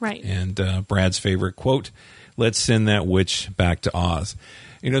 Right. And Brad's favorite quote, let's send that witch back to Oz.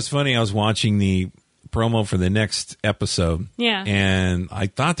 It's funny, I was watching the promo for the next episode. Yeah. And I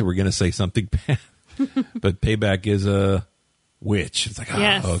thought they were going to say something bad. But Payback is a witch. It's like,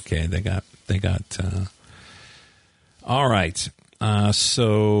 yes. Okay, they got all right.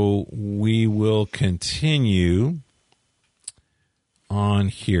 So we will continue on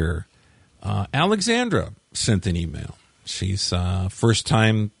here. Alexandra sent an email. She's a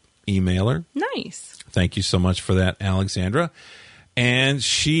first-time emailer. Nice. Thank you so much for that, Alexandra. And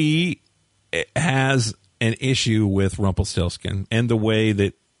she has an issue with Rumpelstiltskin and the way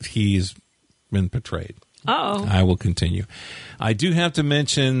that he's been portrayed. Uh-oh. I will continue. I do have to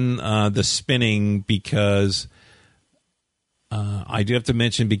mention the spinning because of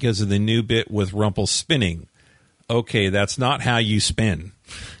the new bit with Rumpel spinning. Okay, that's not how you spin.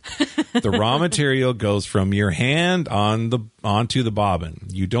 The raw material goes from your hand onto the bobbin.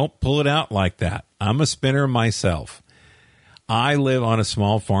 You don't pull it out like that. I'm a spinner myself. I live on a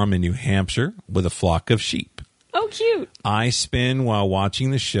small farm in New Hampshire with a flock of sheep. Oh, cute. I spin while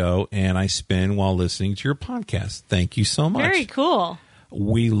watching the show, and I spin while listening to your podcast. Thank you so much. Very cool.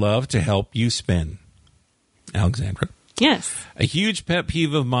 We love to help you spin. Alexandra. Yes. A huge pet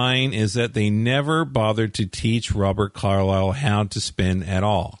peeve of mine is that they never bothered to teach Robert Carlyle how to spin at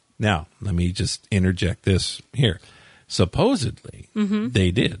all. Now, let me just interject this here. Supposedly,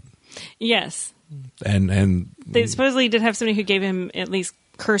 they did. Yes. And they supposedly did have somebody who gave him at least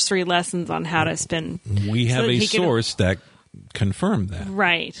cursory lessons on how to spin. We have a source that confirmed that.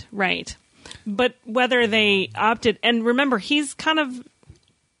 Right, right. But whether they opted, and remember, he's kind of,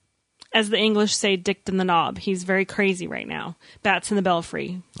 as the English say, dicked in the knob. He's very crazy right now. Bats in the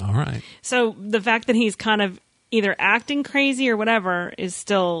belfry. All right. So the fact that he's kind of either acting crazy or whatever is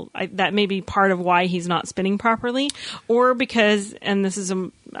still, that may be part of why he's not spinning properly, or because, and this is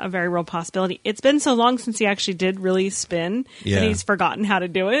a very real possibility, it's been so long since he actually did really spin that he's forgotten how to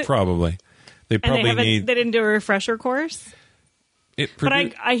do it. Probably. They didn't do a refresher course. But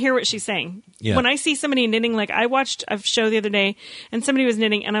I hear what she's saying. Yeah. When I see somebody knitting, like I watched a show the other day and somebody was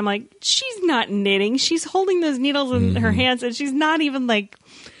knitting and I'm like, she's not knitting. She's holding those needles in her hands and she's not even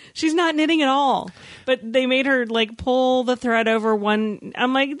she's not knitting at all. But they made her pull the thread over one.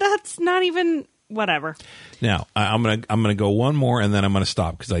 I'm like, that's not even whatever. Now, I'm gonna go one more and then I'm gonna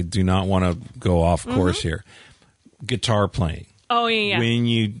stop because I do not want to go off course here. Guitar playing. Oh yeah. When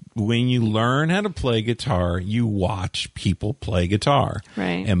you learn how to play guitar, you watch people play guitar.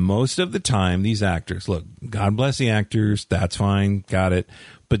 Right. And most of the time, these actors, look, God bless the actors, that's fine, got it.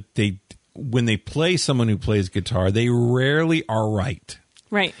 But when they play someone who plays guitar, they rarely are right.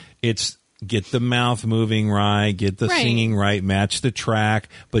 Right. It's get the mouth moving right, get the singing right, match the track,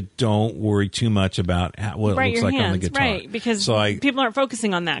 but don't worry too much about what it looks like on the guitar. Right, because people aren't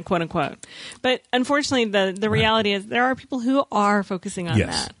focusing on that, quote unquote. But unfortunately, the reality is there are people who are focusing on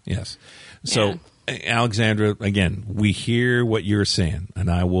that. Yes. So, Alexandra, again, we hear what you're saying, and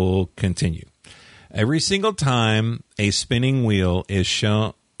I will continue. Every single time a spinning wheel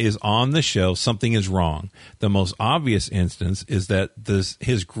is on the show, something is wrong. The most obvious instance is that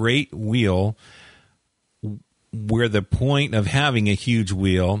his great wheel, where the point of having a huge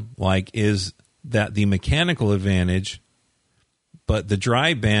wheel, is that the mechanical advantage, but the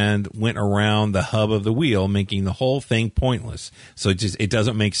dry band went around the hub of the wheel, making the whole thing pointless. So it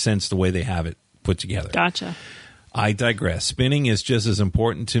doesn't make sense the way they have it put together. Gotcha. I digress. Spinning is just as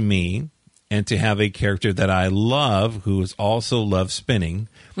important to me, and to have a character that I love who also loves spinning,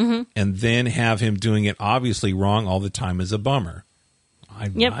 and then have him doing it obviously wrong all the time is a bummer.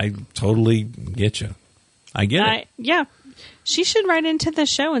 I totally get you. I get it. Yeah. She should write into the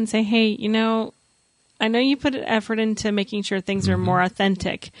show and say, hey, I know you put effort into making sure things are more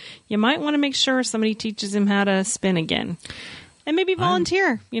authentic. You might want to make sure somebody teaches him how to spin again. And maybe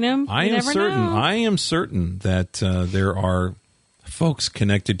volunteer, I am certain that there are folks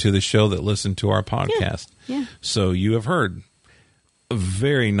connected to the show that listen to our podcast. Yeah. So you have heard a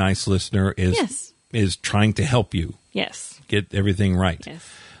very nice listener is trying to help you. Yes. Get everything right. Yes.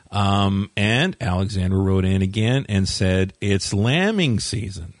 And Alexandra wrote in again and said it's lambing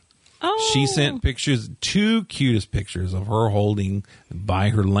season. Oh. She sent pictures, 2 cutest pictures of her holding by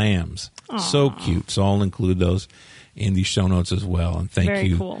her lambs. Aww. So cute. So I'll include those in the show notes as well. And thank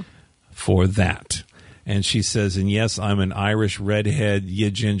you for that. And she says, and yes, I'm an Irish redhead,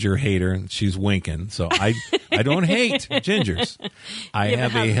 ginger hater. And she's winking. So I don't hate gingers. I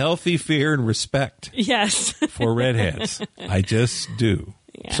have a healthy fear and respect for redheads. I just do.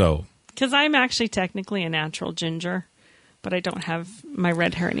 Yeah. So, because I'm actually technically a natural ginger, but I don't have my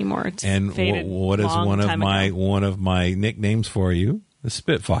red hair anymore. It's faded what is one of my nicknames for you? The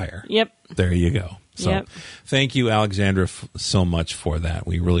Spitfire. Yep. There you go. So thank you, Alexandra, so much for that.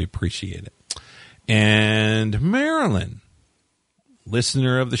 We really appreciate it. And Marilyn,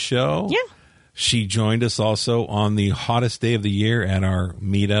 listener of the show, She joined us also on the hottest day of the year at our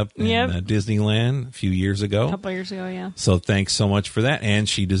meetup in Disneyland a few years ago. A couple years ago, yeah. So thanks so much for that. And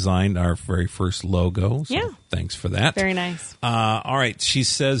she designed our very first logo. So thanks for that. Very nice. All right. She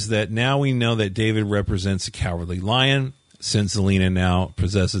says that now we know that David represents a cowardly lion, since Zelena now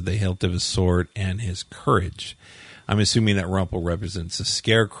possesses the hilt of his sword and his courage. I'm assuming that Rumpel represents a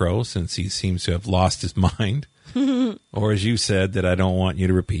scarecrow, since he seems to have lost his mind. Or as you said, that I don't want you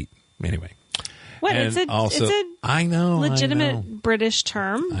to repeat. Anyway. What? It's a legitimate British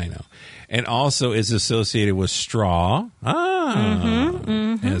term. I know. And also is associated with straw.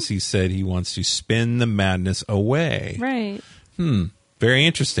 As he said, he wants to spin the madness away. Right. Very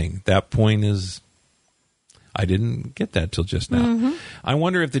interesting. That point is... I didn't get that till just now. I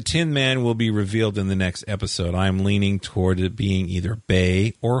wonder if the Tin Man will be revealed in the next episode. I'm leaning toward it being either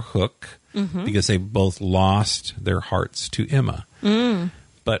Bay or Hook, because they both lost their hearts to Emma.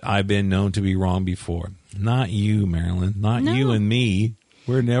 But I've been known to be wrong before. Not you, Marilyn. Not you and me.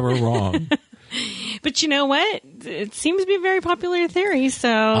 We're never wrong. But you know what? It seems to be a very popular theory.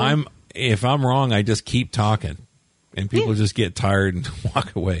 So if I'm wrong, I just keep talking, and people just get tired and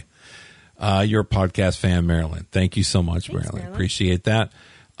walk away. You're a podcast fan, Marilyn. Thank you so much, Marilyn. Appreciate that.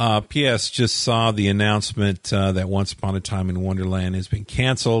 P.S. Just saw the announcement that Once Upon a Time in Wonderland has been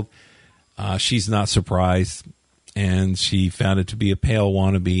canceled. She's not surprised, and she found it to be a pale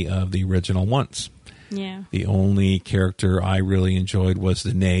wannabe of the original Once. Yeah. The only character I really enjoyed was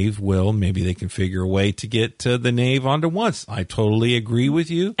the Knave, Will. Maybe they can figure a way to get the Knave onto Once. I totally agree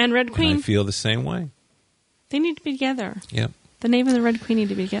with you. And Red Queen. And I feel the same way. They need to be together. Yep. The Knave and the Red Queen need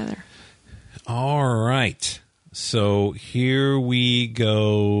to be together. All right. So here we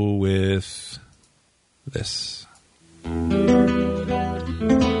go with this.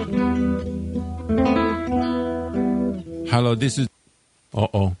 Hello, this is...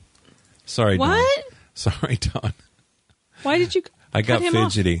 Uh-oh. Sorry, what? Dawn. Sorry, Dawn. Why did you I got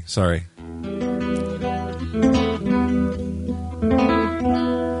fidgety. Off? Sorry.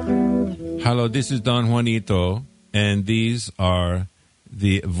 Hello, this is Don Juanito, and these are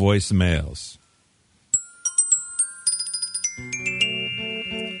the voicemails.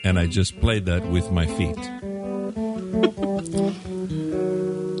 And I just played that with my feet.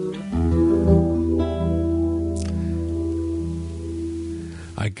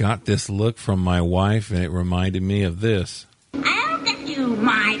 I got this look from my wife, and it reminded me of this. I'll get you,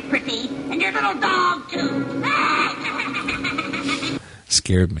 my pretty, and your little dog, too.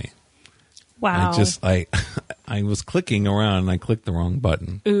 Scared me. Wow. I was clicking around, and I clicked the wrong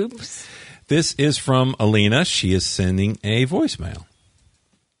button. Oops. This is from Alina. She is sending a voicemail.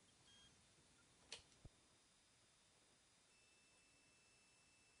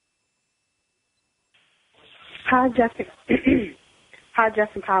 Hi, Jessica. Hi,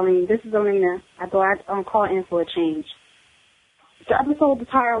 Jessica Colleen. This is Alina. I thought I'd call in for a change. The episode The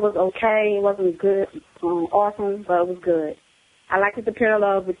Tire was okay. It wasn't good, awesome, but it was good. I liked the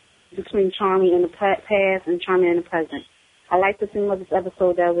parallel between Charmy in the past and Charmy in the present. I liked the theme of this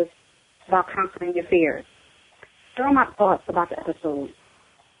episode that was about conquering your fears. Here are my thoughts about the episode.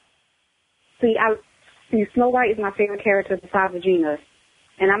 See, Snow White is my favorite character besides Regina.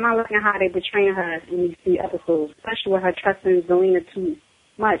 And I'm not looking at how they betraying her in these three episodes, especially with her trusting Zelena too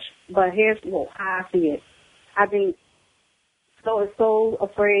much. But here's how I see it. I think Snow is so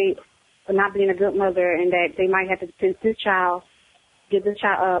afraid of not being a good mother, and that they might have to give this child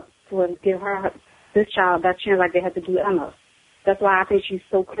up to give this child that chance like they had to do Emma. That's why I think she's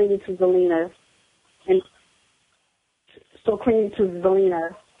so clinging to Zelena, and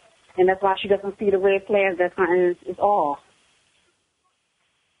that's why she doesn't see the red flags that something is off.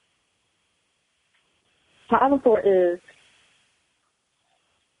 My other thought is,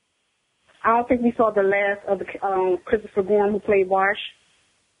 I don't think we saw the last of the Christopher Gorham who played Wash.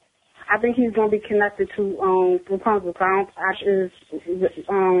 I think he's going to be connected to Rapunzel. Ash is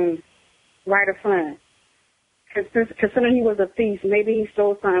Ryder's son. Considering he was a thief, maybe he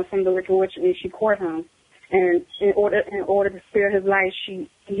stole something from the Wicked Witch and she caught him. And in order to spare his life,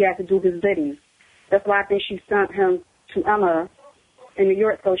 he had to do his bidding. That's why I think she sent him to Emma in New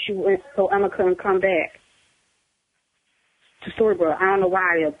York, so Emma couldn't come back to Storybrooke. I don't know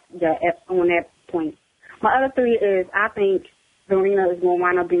why on that point. My other theory is I think Zelena is going to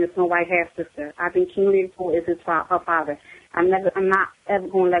wind up being a Snow White half-sister. I think King Leopold is her father. I'm not ever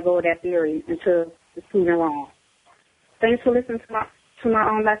going to let go of that theory until it's proven wrong. Thanks for listening to my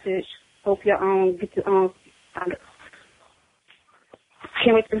own message. Hope you get to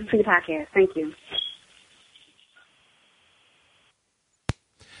can't wait to listen to the podcast. Thank you.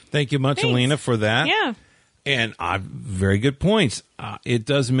 Thank you much, Alina, for that. Yeah. And very good points. It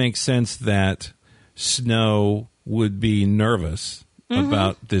does make sense that Snow would be nervous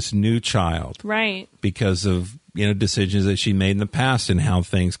about this new child. Right. Because of, decisions that she made in the past and how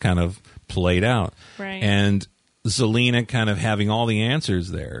things kind of played out. Right. And Zelina kind of having all the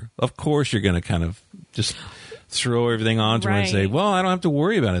answers there. Of course, you're going to kind of just throw everything onto her and say, well, I don't have to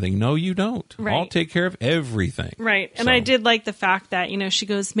worry about anything. No, you don't. Right. I'll take care of everything. Right. And I did like the fact that, she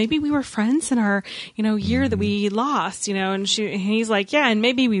goes, maybe we were friends in our, year that we lost, and he's like, yeah, and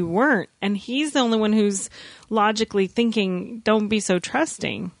maybe we weren't. And he's the only one who's logically thinking, don't be so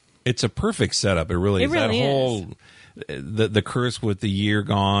trusting. It's a perfect setup. It really is. Really that whole, the curse with the year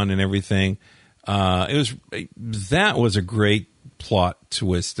gone and everything. That was a great plot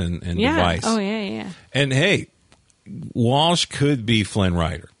twist and device. Oh, yeah. And hey, Walsh could be Flynn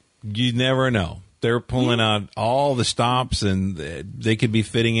Rider. You never know. They're pulling out all the stops, and they could be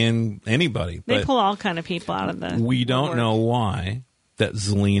fitting in anybody. They pull all kind of people out of the. We don't know why that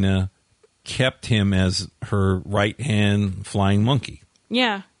Zelina kept him as her right hand flying monkey.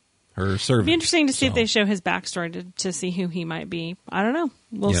 Yeah. Her servant. It'd be interesting to see if they show his backstory to see who he might be. I don't know.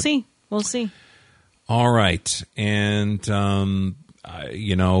 We'll see. We'll see. All right, and because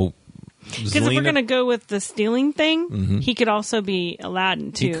if we're going to go with the stealing thing, he could also be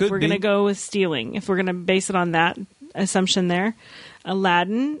Aladdin, too. If we're going to go with stealing, if we're going to base it on that assumption there,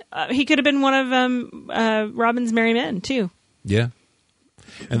 Aladdin, he could have been one of Robin's merry men, too. Yeah.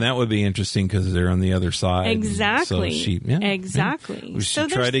 And that would be interesting because they're on the other side. Exactly. So exactly. Yeah. We should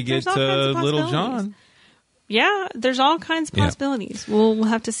try to get Little John. Yeah, there's all kinds of possibilities. Yeah. We'll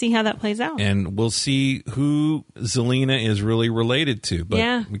have to see how that plays out. And we'll see who Zelina is really related to. But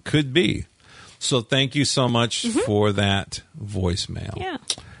it could be. So thank you so much for that voicemail. Yeah.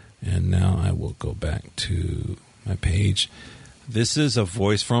 And now I will go back to my page. This is a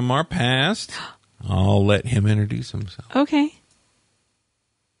voice from our past. I'll let him introduce himself. Okay.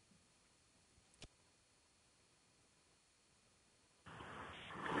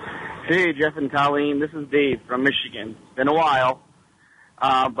 Hey, Jeff and Colleen. This is Dave from Michigan. It's been a while,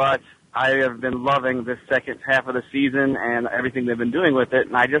 but I have been loving this second half of the season and everything they've been doing with it,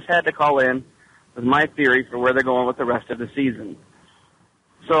 and I just had to call in with my theory for where they're going with the rest of the season.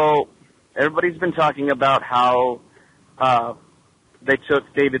 So everybody's been talking about how they took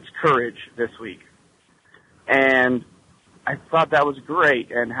David's courage this week, and I thought that was great,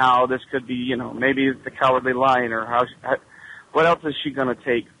 and how this could be, maybe it's the Cowardly Lion, or what else is she going to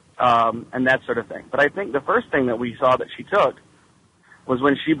take? And that sort of thing. But I think the first thing that we saw that she took was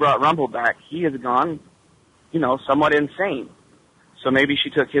when she brought Rumble back. He has gone, somewhat insane. So maybe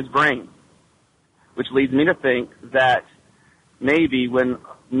she took his brain, which leads me to think that maybe when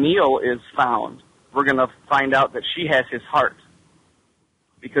Neil is found, we're going to find out that she has his heart.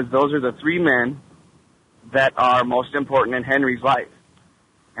 Because those are the three men that are most important in Henry's life.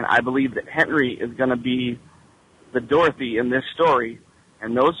 And I believe that Henry is going to be the Dorothy in this story.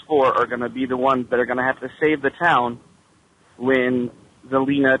 And those four are going to be the ones that are going to have to save the town when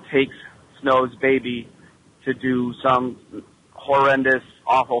Zelina takes Snow's baby to do some horrendous,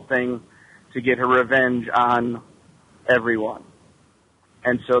 awful thing to get her revenge on everyone.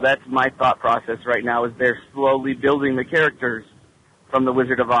 And so that's my thought process right now, is they're slowly building the characters from The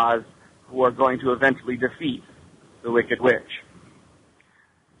Wizard of Oz who are going to eventually defeat the Wicked Witch.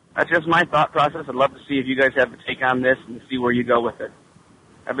 That's just my thought process. I'd love to see if you guys have a take on this and see where you go with it.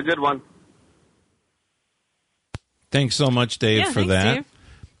 Have a good one. Thanks so much, Dave, for that. Dave.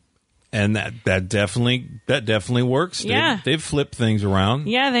 And that definitely works. Yeah. They've flipped things around.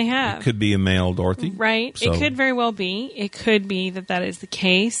 Yeah, they have. It could be a male Dorothy. Right. So. It could very well be. It could be that is the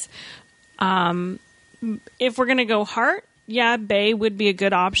case. If we're going to go heart, Bay would be a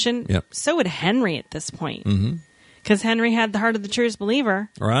good option. Yep. So would Henry at this point. Because Henry had the heart of the truest believer.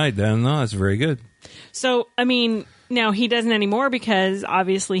 Right. No, that's very good. So, now he doesn't anymore because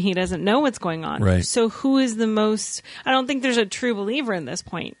obviously he doesn't know what's going on. Right. So who is the most... I don't think there's a true believer in this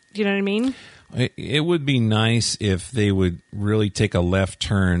point. Do you know what I mean? It would be nice if they would really take a left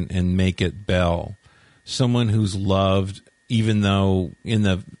turn and make it Belle. Someone who's loved, even though in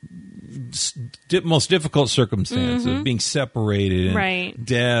the most difficult circumstances of being separated and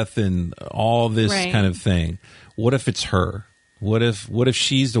death and all this kind of thing. What if it's her? What if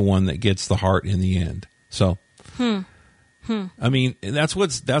she's the one that gets the heart in the end? So... that's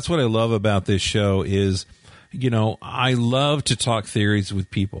what I love about this show is I love to talk theories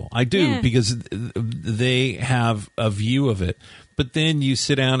with people. I do, because they have a view of it. But then you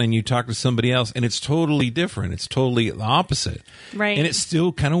sit down and you talk to somebody else, and it's totally different. It's totally the opposite. Right. And it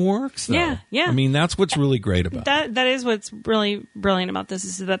still kind of works, though. Yeah, yeah. I mean, that's what's really great about it. That is what's really brilliant about this,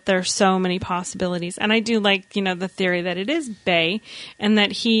 is that there's so many possibilities. And I do like, the theory that it is Bay, and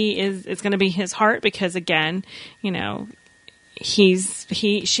that it's going to be his heart, because, again, he's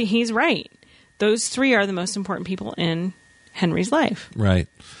right. Those three are the most important people in Henry's life. Right.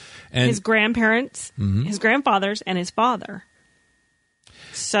 And his grandparents, his grandfathers, and his father.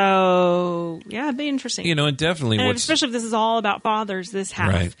 So, yeah, it'd be interesting. And definitely, especially if this is all about fathers, this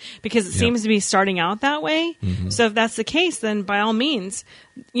half, right. because it seems to be starting out that way. So if that's the case, then by all means,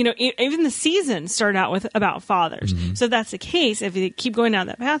 even the season started out about fathers. So if that's the case, if you keep going down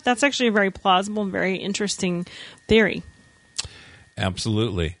that path, that's actually a very plausible, very interesting theory.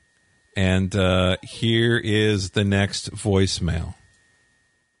 Absolutely. And here is the next voicemail.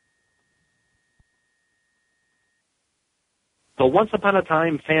 The Once Upon a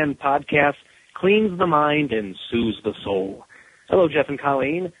Time fan podcast cleans the mind and soothes the soul. Hello, Jeff and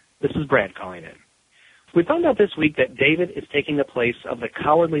Colleen. This is Brad calling in. We found out this week that David is taking the place of the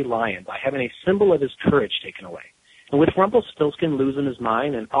cowardly lion by having a symbol of his courage taken away. And with Rumpelstiltskin losing his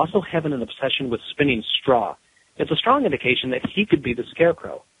mind and also having an obsession with spinning straw, it's a strong indication that he could be the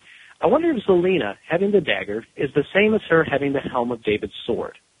Scarecrow. I wonder if Zelena, having the dagger, is the same as her having the helm of David's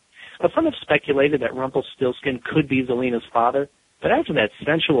sword. Now, some have speculated that Rumpelstiltskin could be Zelena's father, but after that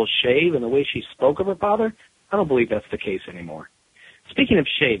sensual shave and the way she spoke of her father, I don't believe that's the case anymore. Speaking of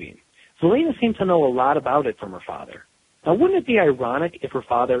shaving, Zelena seemed to know a lot about it from her father. Now, wouldn't it be ironic if her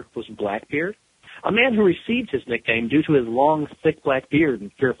father was Blackbeard? A man who received his nickname due to his long, thick black beard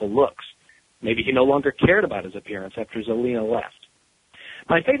and fearful looks. Maybe he no longer cared about his appearance after Zelena left.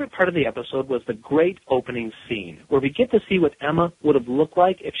 My favorite part of the episode was the great opening scene, where we get to see what Emma would have looked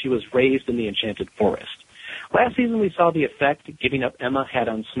like if she was raised in the Enchanted Forest. Last season we saw the effect giving up Emma had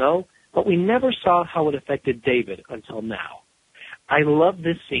on Snow, but we never saw how it affected David until now. I love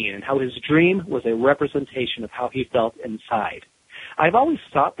this scene and how his dream was a representation of how he felt inside. I've always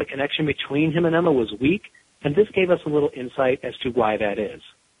thought the connection between him and Emma was weak, and this gave us a little insight as to why that is.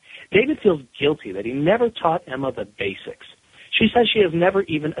 David feels guilty that he never taught Emma the basics. She says she has never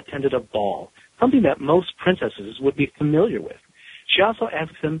even attended a ball, something that most princesses would be familiar with. She also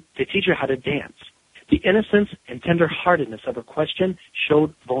asks him to teach her how to dance. The innocence and tender-heartedness of her question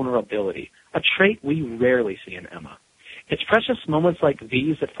showed vulnerability, a trait we rarely see in Emma. It's precious moments like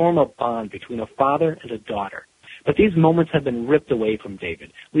these that form a bond between a father and a daughter. But these moments have been ripped away from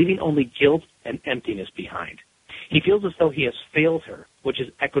David, leaving only guilt and emptiness behind. He feels as though he has failed her, which is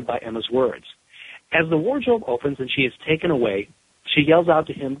echoed by Emma's words. As the wardrobe opens and she is taken away, she yells out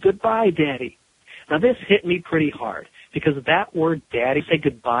to him, "Goodbye, Daddy." Now this hit me pretty hard, because that word daddy said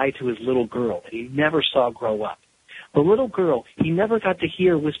goodbye to his little girl that he never saw grow up. The little girl he never got to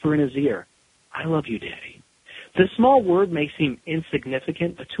hear whisper in his ear, "I love you, Daddy." This small word may seem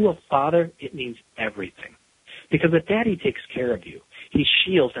insignificant, but to a father it means everything. Because a daddy takes care of you. He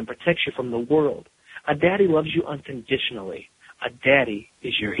shields and protects you from the world. A daddy loves you unconditionally. A daddy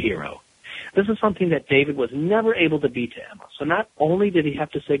is your hero. This is something that David was never able to be to Emma. So not only did he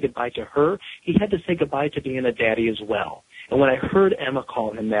have to say goodbye to her, he had to say goodbye to being a daddy as well. And when I heard Emma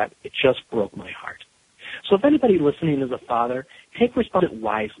call him that, it just broke my heart. So if anybody listening is a father, take responsibility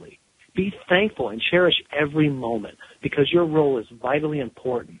wisely. Be thankful and cherish every moment, because your role is vitally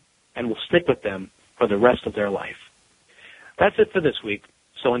important and will stick with them for the rest of their life. That's it for this week.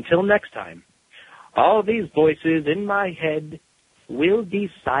 So until next time, all these voices in my head will be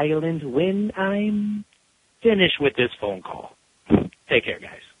silent when I'm finished with this phone call. Take care,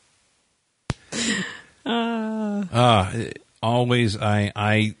 guys. Always,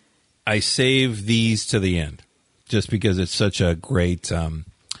 I save these to the end, just because it's such a great,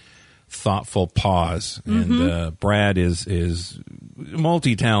 thoughtful pause. And Brad is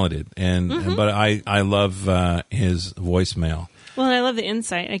multi-talented, but I love his voicemail. Well, and I love the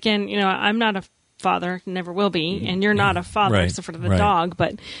insight. Again, I'm not a father, never will be, and you're not a father except for the dog,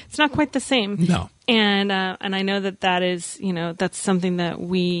 but it's not quite the same. No. And I know that is, that's something that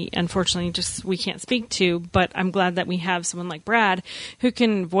we unfortunately we can't speak to, but I'm glad that we have someone like Brad who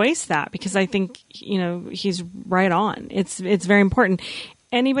can voice that, because I think, he's right on. It's very important.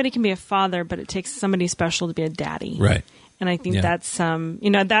 Anybody can be a father, but it takes somebody special to be a daddy. Right. And I think Yeah. that's,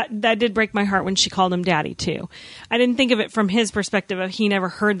 that did break my heart when she called him daddy too. I didn't think of it from his perspective of he never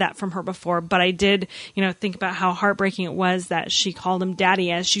heard that from her before, but I did, think about how heartbreaking it was that she called him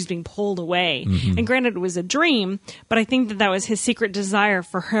daddy as she's being pulled away. Mm-hmm. And granted, it was a dream, but I think that was his secret desire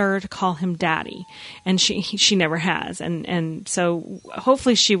for her to call him daddy. And she never has. And so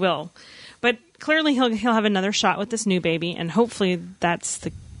hopefully she will. But clearly he'll have another shot with this new baby, and hopefully that's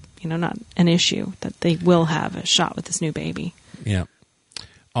the not an issue, that they will have a shot with this new baby. Yeah.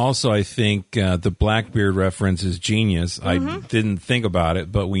 Also, I think the Blackbeard reference is genius. Mm-hmm. I didn't think about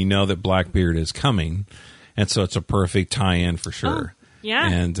it, but we know that Blackbeard is coming, and so it's a perfect tie-in for sure. Oh, yeah.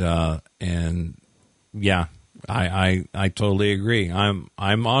 And yeah, I totally agree. I'm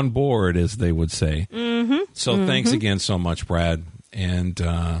on board, as they would say. Mm-hmm. So thanks again so much, Brad, and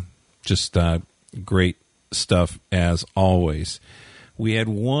just great stuff as always. We had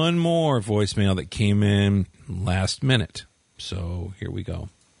one more voicemail that came in last minute. So here we go.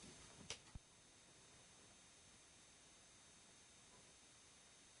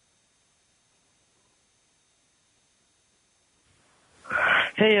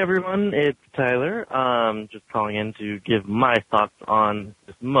 Hey everyone, it's Tyler. Just calling in to give my thoughts on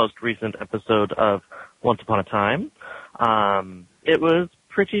this most recent episode of Once Upon a Time. It was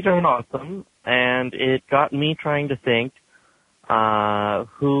pretty darn awesome, and it got me trying to think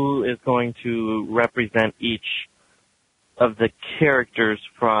who is going to represent each of the characters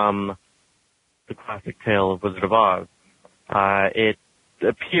from the classic tale of Wizard of Oz. It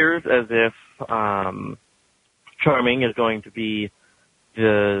appears as if Charming is going to be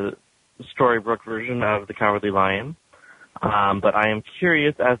the Storybrooke version of the Cowardly Lion, but I am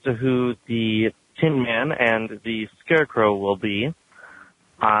curious as to who the Tin Man and the Scarecrow will be.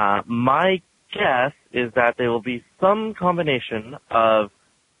 My guess is that they will be some combination of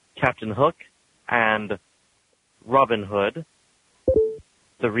Captain Hook and Robin Hood.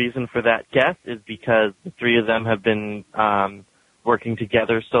 The reason for that guess is because the three of them have been working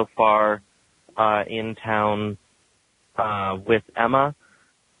together so far in town with Emma,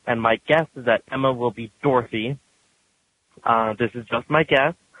 and my guess is that Emma will be Dorothy. This is just my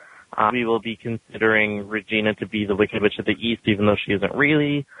guess. We will be considering Regina to be the Wicked Witch of the East, even though she isn't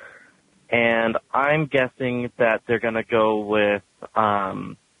really. And I'm guessing that they're going to go with,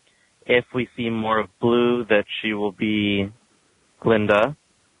 if we see more of Blue, that she will be Glinda,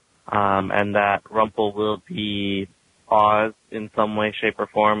 and that Rumple will be Oz in some way, shape, or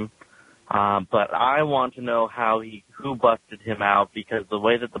form. But I want to know who busted him out, because the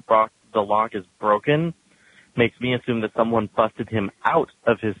way that the lock is broken makes me assume that someone busted him out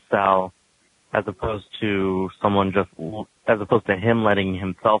of his cell, as opposed to him letting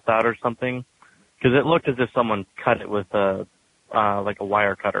himself out or something. Because it looked as if someone cut it with a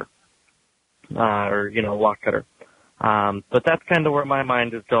wire cutter, or lock cutter. But that's kind of where my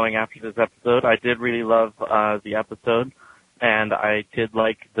mind is going after this episode. I did really love the episode, and I did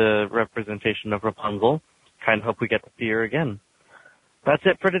like the representation of Rapunzel. Kind of hope we get to see her again. That's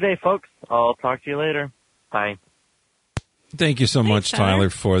it for today, folks. I'll talk to you later. Bye. Thank you so much, Tyler,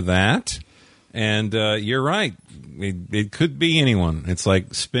 for that. And you're right. It could be anyone. It's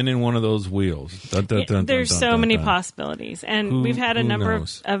like spinning one of those wheels. There's so many possibilities. And we've had a number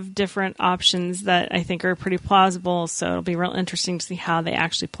of different options that I think are pretty plausible. So it'll be real interesting to see how they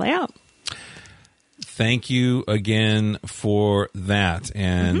actually play out. Thank you again for that.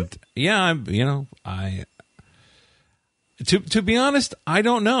 And To be honest, I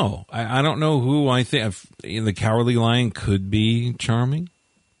don't know. I don't know who I think. The Cowardly Lion could be Charming,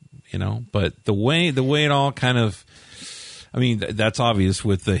 but the way it all kind of, that's obvious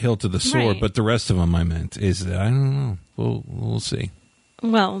with the hilt of the sword, right. But the rest of them I meant is that I don't know. We'll see.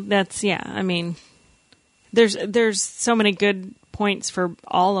 Well, there's so many good points for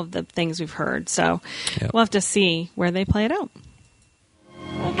all of the things we've heard. So We'll have to see where they play it out.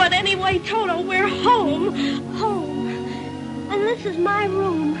 But anyway, Toto, we're home. Home. And this is my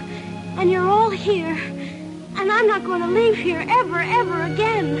room. And you're all here. And I'm not going to leave here ever, ever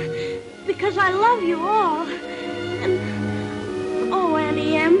again. Because I love you all. And, oh,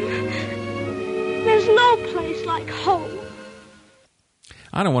 Auntie Em, there's no place like home.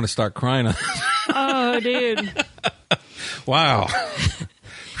 I don't want to start crying. Oh, dude. Wow.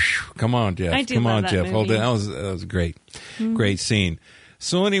 Come on, Jeff. I do Come love on, that Jeff. movie. Hold it. That was great. Mm-hmm. Great scene.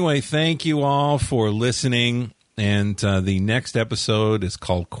 So anyway, thank you all for listening. And the next episode is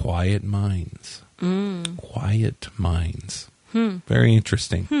called Quiet Minds. Quiet Minds. Very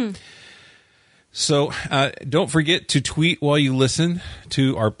interesting. So don't forget to tweet while you listen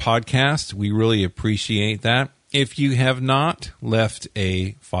to our podcast. We really appreciate that. if you have not left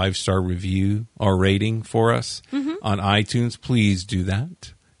a 5-star review or rating for us on iTunes, please do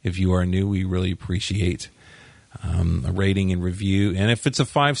that. If you are new, we really appreciate a rating and review. And if it's a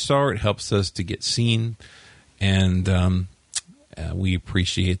 5-star, it helps us to get seen, and we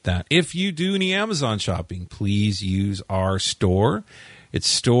appreciate that. If you do any Amazon shopping, please use our store. It's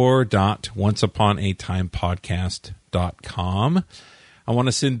store.onceuponatimepodcast.com. I want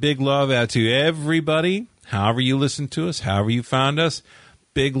to send big love out to everybody, however you listen to us, however you found us.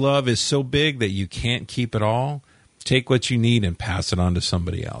 Big love is so big that you can't keep it all. Take what you need and pass it on to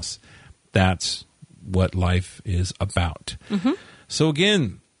somebody else. That's what life is about. So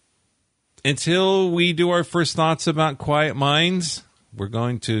again, until we do our first thoughts about Quiet Minds, we're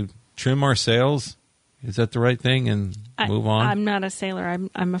going to trim our sails. Is that the right thing? And move on? I'm not a sailor.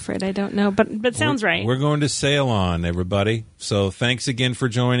 I'm afraid I don't know, but sounds right. We're going to sail on, everybody. So thanks again for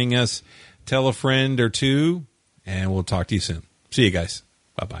joining us. Tell a friend or two, and we'll talk to you soon. See you guys.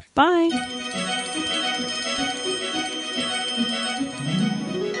 Bye-bye. Bye.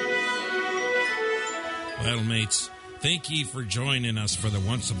 Well, mates, thank ye for joining us for the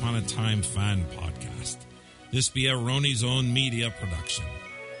Once Upon a Time Fan Podcast. This be a Roni's Own media production.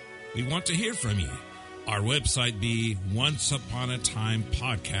 We want to hear from you. Our website be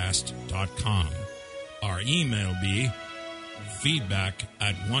onceuponatimepodcast.com. Our email be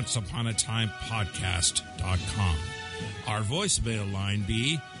feedback@onceuponatimepodcast.com. Our voicemail line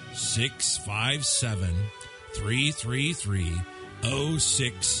be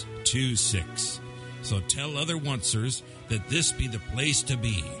 657-333-0626. So tell other oncers that this be the place to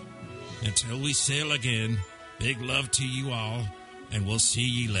be. Until we sail again, big love to you all, and we'll see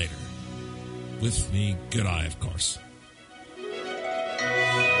ye later. With me, good eye, of course.